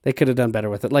could have done better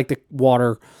with it. Like the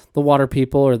water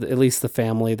people, or at least the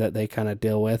family that they kind of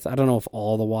deal with. I don't know if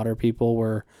all the water people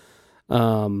were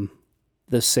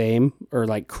the same or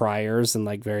like criers and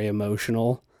like very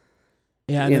emotional.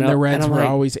 Yeah, and then the Reds were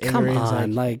always angry. Come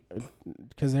on, like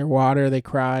because they're water, they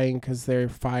cry, and because they're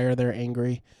fire, they're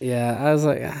angry. Yeah, I was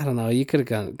like, I don't know. You could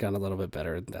have gone a little bit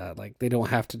better than that. Like they don't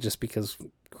have to, just because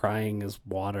crying is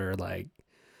water, like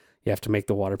you have to make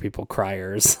the water people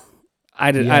criers.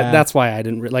 That's why I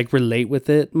didn't relate with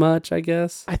it much, I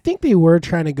guess. I think they were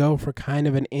trying to go for kind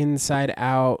of an Inside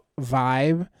Out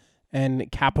vibe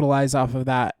and capitalize off of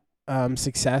that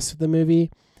success of the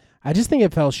movie. I just think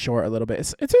it fell short a little bit.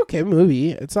 It's an okay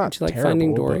movie. It's not terrible. Did you like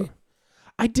Finding Dory?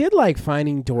 I did like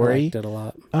Finding Dory. I liked it a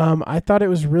lot. I thought it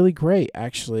was really great,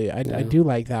 actually. I do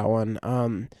like that one.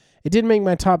 It didn't make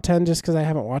my top 10 just because I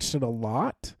haven't watched it a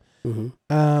lot.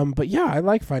 Mm-hmm. But yeah, I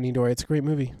like Finding Dory. It's a great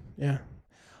movie. Yeah.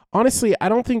 Honestly, I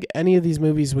don't think any of these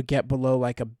movies would get below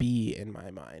like a B in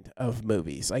my mind of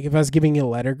movies. Like if I was giving you a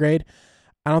letter grade,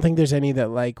 I don't think there's any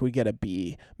that like would get a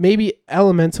B. Maybe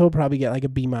Elemental probably get like a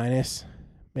B minus,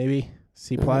 maybe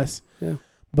C plus. Yeah.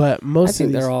 But most of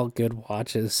these, they're all good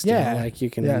watches. Still. Yeah. Like you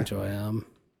can enjoy them.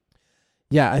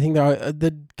 Yeah, I think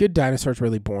the Good Dinosaur's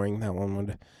really boring. That one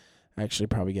would actually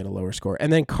probably get a lower score.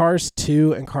 And then Cars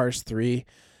 2 and Cars 3.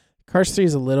 Cars 3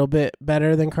 is a little bit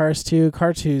better than Cars 2.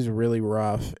 Cars 2 is really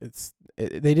rough.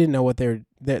 They didn't know what their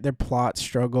plot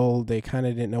struggled. They kind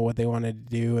of didn't know what they wanted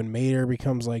to do. And Mater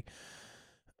becomes like,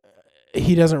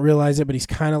 he doesn't realize it, but he's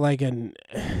kind of like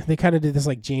they kind of did this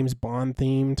like James Bond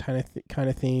theme kind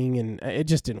of thing. And it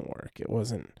just didn't work. It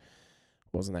wasn't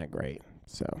that great.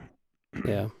 So,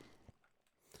 yeah.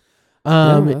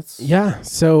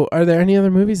 So are there any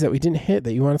other movies that we didn't hit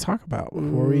that you want to talk about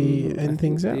before we end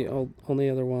things out? The only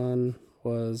other one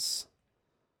was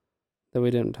that we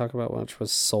didn't talk about much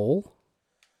was Soul.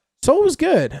 Soul was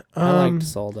good. I liked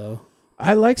Soul though.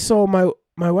 I like Soul. My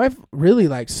wife really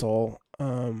likes Soul.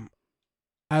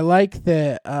 I like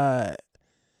the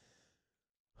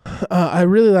I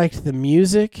really liked the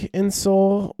music in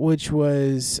Soul, which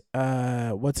was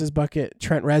what's his bucket?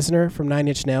 Trent Reznor from 9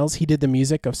 Inch Nails. He did the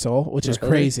music of Soul, which is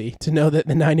crazy to know that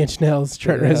the 9 Inch Nails,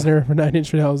 Trent Reznor from 9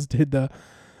 Inch Nails did the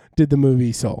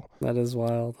movie Soul. That is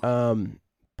wild. But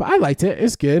I liked it.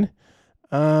 It's good.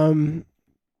 It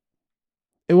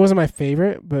wasn't my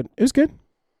favorite, but it was good.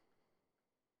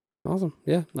 Awesome.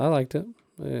 Yeah, I liked it.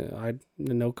 I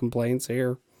no complaints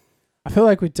here. I feel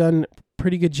like we've done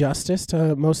pretty good justice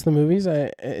to most of the movies.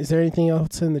 Is there anything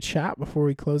else in the chat before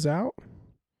we close out?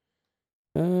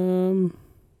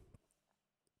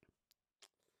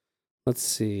 Let's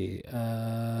see.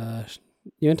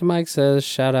 Yunta Mike says,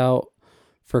 shout out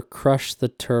for Crush the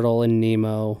Turtle and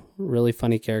Nemo. Really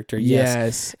funny character.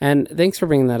 Yes. And thanks for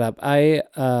bringing that up. I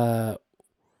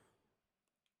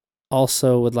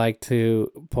also would like to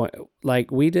point,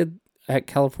 like we did at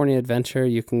California Adventure,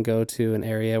 you can go to an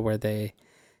area where they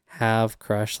have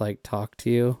Crush like talk to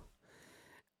you.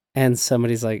 And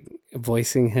somebody's like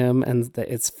voicing him and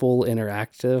it's full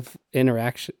interactive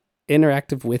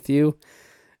with you.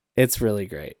 It's really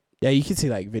great. Yeah, you can see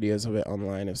like videos of it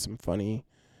online of some funny.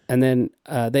 And then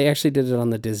they actually did it on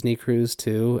the Disney cruise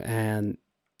too, and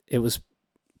it was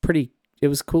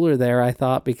cooler there, I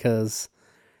thought, because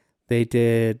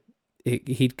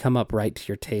he'd come up right to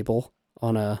your table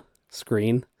on a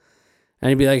screen, and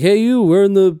he'd be like, "Hey, you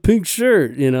wearing the pink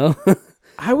shirt," you know?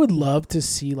 I would love to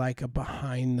see like a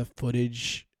behind the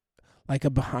footage, like a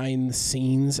behind the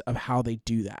scenes of how they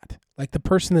do that. Like the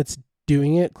person that's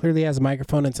doing it clearly has a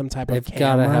microphone and some type of camera. They've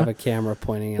got to have a camera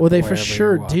pointing at. Well, they for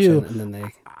sure do. And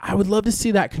then I would love to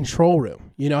see that control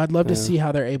room. You know, I'd love to see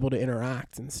how they're able to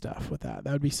interact and stuff with that.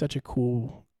 That would be such a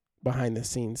cool behind the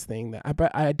scenes thing. That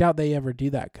I doubt they ever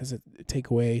do that because it take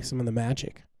away some of the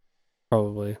magic.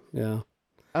 Probably, yeah.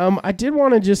 I did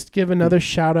want to just give another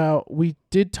shout out. We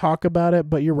did talk about it,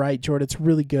 but you're right, Jordan. It's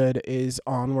really good. Is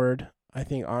Onward. I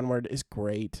think Onward is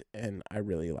great, and I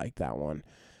really like that one.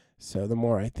 So the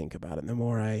more I think about it, the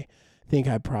more I think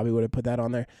I probably would have put that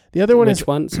on there. The other one Which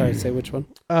one? Sorry, say which one?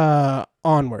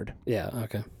 Onward. Yeah,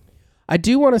 okay. I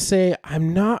do want to say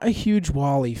I'm not a huge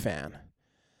WALL-E fan.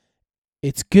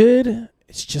 It's good.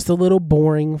 It's just a little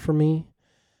boring for me.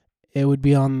 It would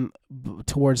be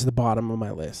towards the bottom of my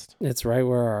list. It's right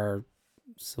where our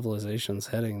civilization's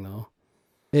heading, though.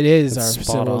 It is our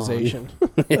civilization.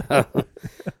 Yeah.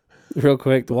 Real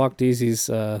quick, the Walk Deezy's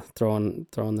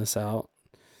throwing this out.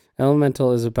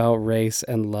 Elemental is about race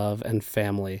and love and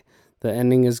family. The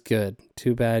ending is good.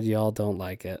 Too bad y'all don't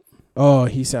like it. Oh,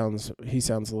 he sounds a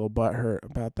little butthurt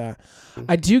about that.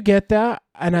 I do get that,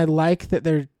 and I like that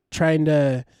they're trying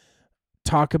to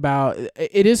talk about.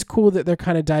 It is cool that they're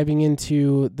kind of diving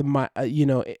into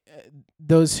the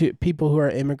those people who are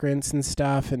immigrants and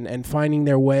stuff, and finding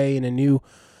their way in a new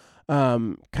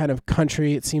kind of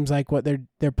country. It seems like what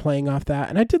they're playing off that,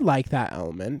 and I did like that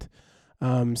element.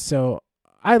 So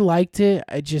I liked it.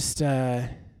 I just I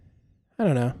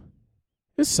don't know.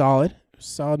 It was solid. It was a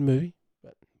solid movie,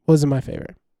 but wasn't my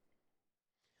favorite.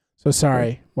 So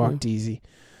sorry, Walked Easy.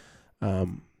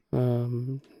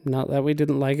 Not that we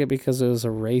didn't like it because it was a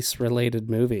race-related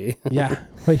movie. Yeah,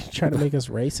 well, you're trying to make us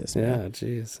racist, man. Yeah,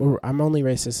 jeez. I'm only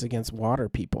racist against water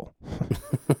people.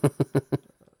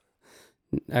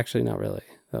 Actually, not really.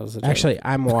 That was a joke. Actually,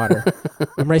 I'm water.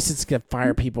 I'm racist against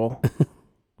fire people,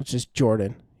 which is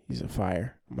Jordan. He's a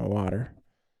fire. I'm a water.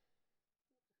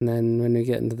 And then when we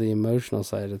get into the emotional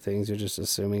side of things, you're just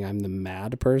assuming I'm the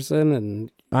mad person,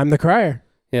 and I'm the crier.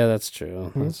 Yeah, that's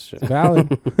true. That's true. It's valid.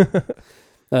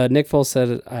 Nick Foles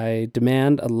said, I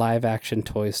demand a live-action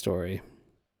Toy Story.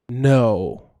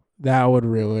 No, that would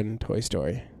ruin Toy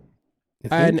Story.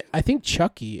 And I think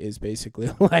Chucky is basically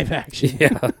a live action.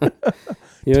 Yeah.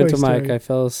 You went to Mike. I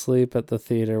fell asleep at the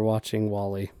theater watching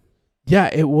WALL-E. Yeah,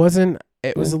 it wasn't.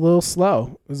 It was a little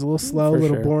slow. It was a little slow, a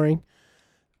little boring.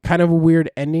 Kind of a weird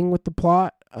ending with the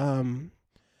plot. And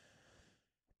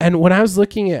when I was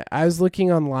looking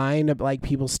online at like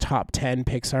people's top 10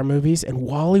 Pixar movies, and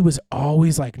WALL-E was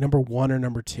always like number 1 or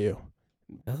number 2.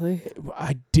 Really?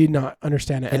 I did not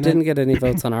understand it. It didn't get any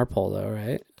votes on our poll, though,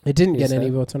 right? It didn't get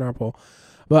any votes on our poll.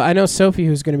 But I know Sophie,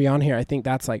 who's going to be on here, I think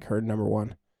that's like her number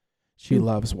 1. She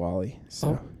loves WALL-E.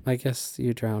 So I guess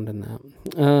you drowned in that.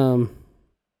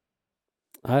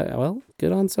 Well,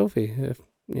 good on Sophie. If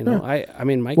you know, I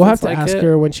mean, Mike. We'll have to ask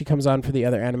her when she comes on for the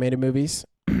other animated movies.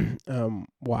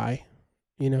 Why?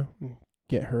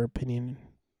 Get her opinion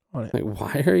on it. Like,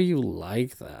 why are you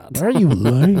like that? Why are you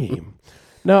lame?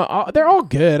 No, they're all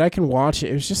good. I can watch it.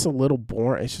 It was just a little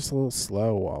boring. It's just a little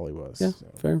slow. WALL-E was. Yeah,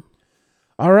 fair.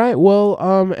 All right.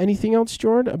 Well, anything else,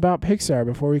 Jordan, about Pixar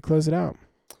before we close it out?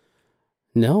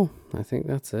 No, I think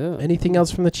that's it. Anything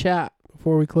else from the chat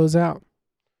before we close out?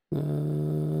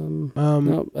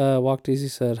 Nope. Walked Easy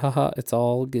said, haha, it's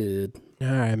all good. All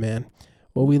right, man.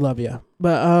 Well, we love you.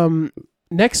 But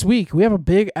next week, we have a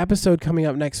big episode coming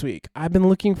up next week. I've been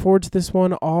looking forward to this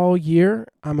one all year.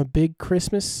 I'm a big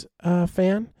Christmas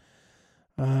fan.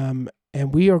 And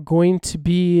we are going to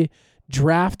be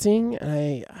drafting.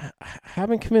 I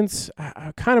haven't convinced.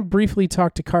 I kind of briefly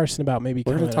talked to Carson about maybe.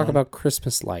 We're going to talk about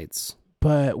Christmas lights.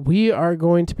 But we are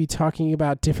going to be talking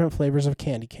about different flavors of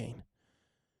candy cane.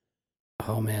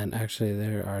 Oh, man. Actually,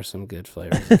 there are some good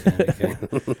flavors of candy cane.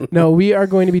 No, we are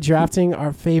going to be drafting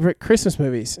our favorite Christmas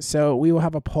movies. So we will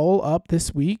have a poll up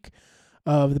this week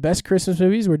of the best Christmas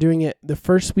movies. We're doing it the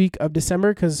first week of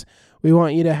December because we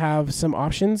want you to have some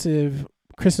options of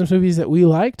Christmas movies that we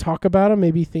like. Talk about them.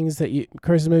 Maybe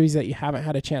Christmas movies that you haven't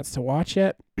had a chance to watch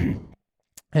yet.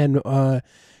 And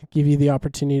give you the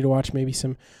opportunity to watch maybe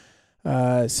some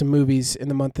movies in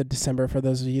the month of December for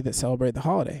those of you that celebrate the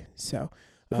holiday. So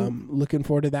looking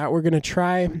forward to that. We're going to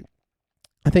try,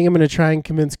 I think I'm going to try and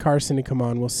convince Carson to come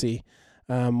on. We'll see.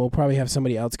 We'll probably have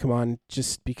somebody else come on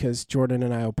just because Jordan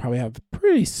and I will probably have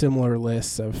pretty similar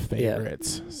lists of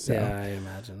favorites. Yeah, so, I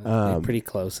imagine. It'll be pretty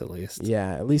close at least.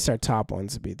 Yeah, at least our top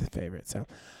ones would be the favorite. So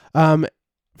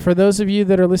for those of you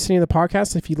that are listening to the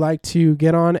podcast, if you'd like to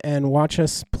get on and watch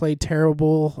us play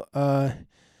terrible,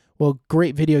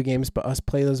 great video games, but us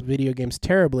play those video games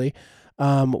terribly,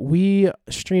 we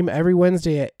stream every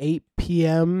Wednesday at 8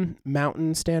 p.m.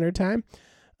 Mountain Standard Time.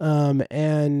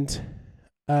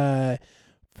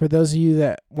 For those of you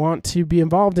that want to be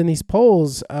involved in these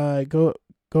polls, go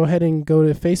ahead and go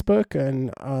to Facebook,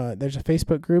 and there's a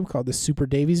Facebook group called the Super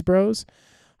Davies Bros.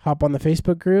 Hop on the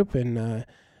Facebook group and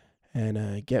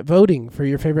get voting for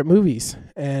your favorite movies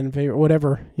and favorite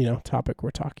whatever topic we're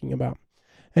talking about.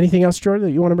 Anything else, Jordan,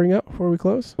 that you want to bring up before we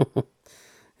close?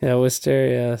 Yeah,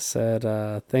 Wisteria said,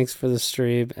 thanks for the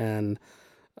stream, and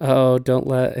don't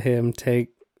let him take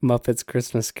Muppets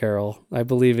Christmas Carol. I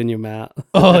believe in you, Matt.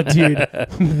 Oh, dude.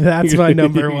 That's my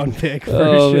number one pick for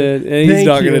sure. Man. And he's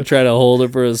not going to try to hold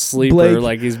it for a sleeper Blake,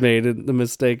 like he's made the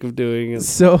mistake of doing it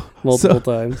multiple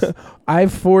times.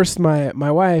 I've forced my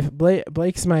wife,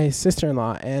 Blake's my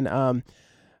sister-in-law, and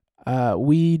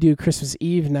we do Christmas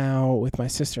Eve now with my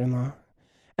sister-in-law.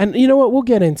 And you know what? We'll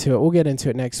get into it. We'll get into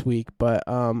it next week. But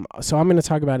so I'm going to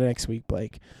talk about it next week,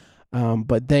 Blake.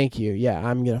 But thank you. Yeah,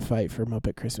 I'm going to fight for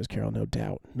Muppet Christmas Carol. No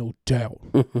doubt. No doubt.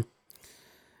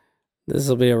 This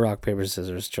will be a rock, paper,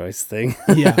 scissors choice thing.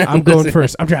 Yeah, I'm going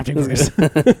first. I'm drafting first.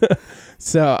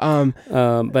 So, and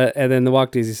then the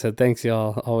Walk Daisy said, thanks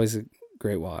y'all. Always a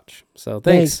great watch. So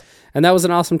thanks. And that was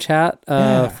an awesome chat,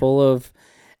 full of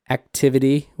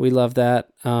activity. We love that.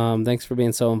 Thanks for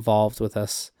being so involved with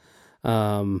us.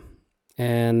 I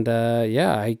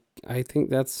think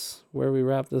that's where we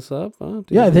wrap this up.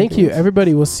 Thank you,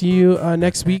 everybody. We'll see you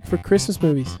next week for Christmas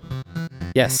movies.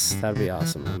 Yes, that'd be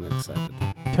awesome. I'm excited.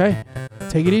 Okay,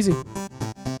 take it easy.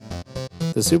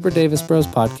 The Super Davis Bros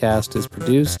podcast is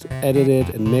produced, edited,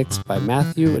 and mixed by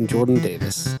Matthew and Jordan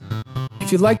Davis.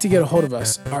 If you'd like to get a hold of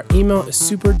us, our email is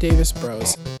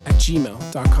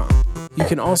superdavisbros@gmail.com. You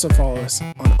can also follow us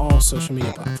on all social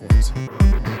media platforms.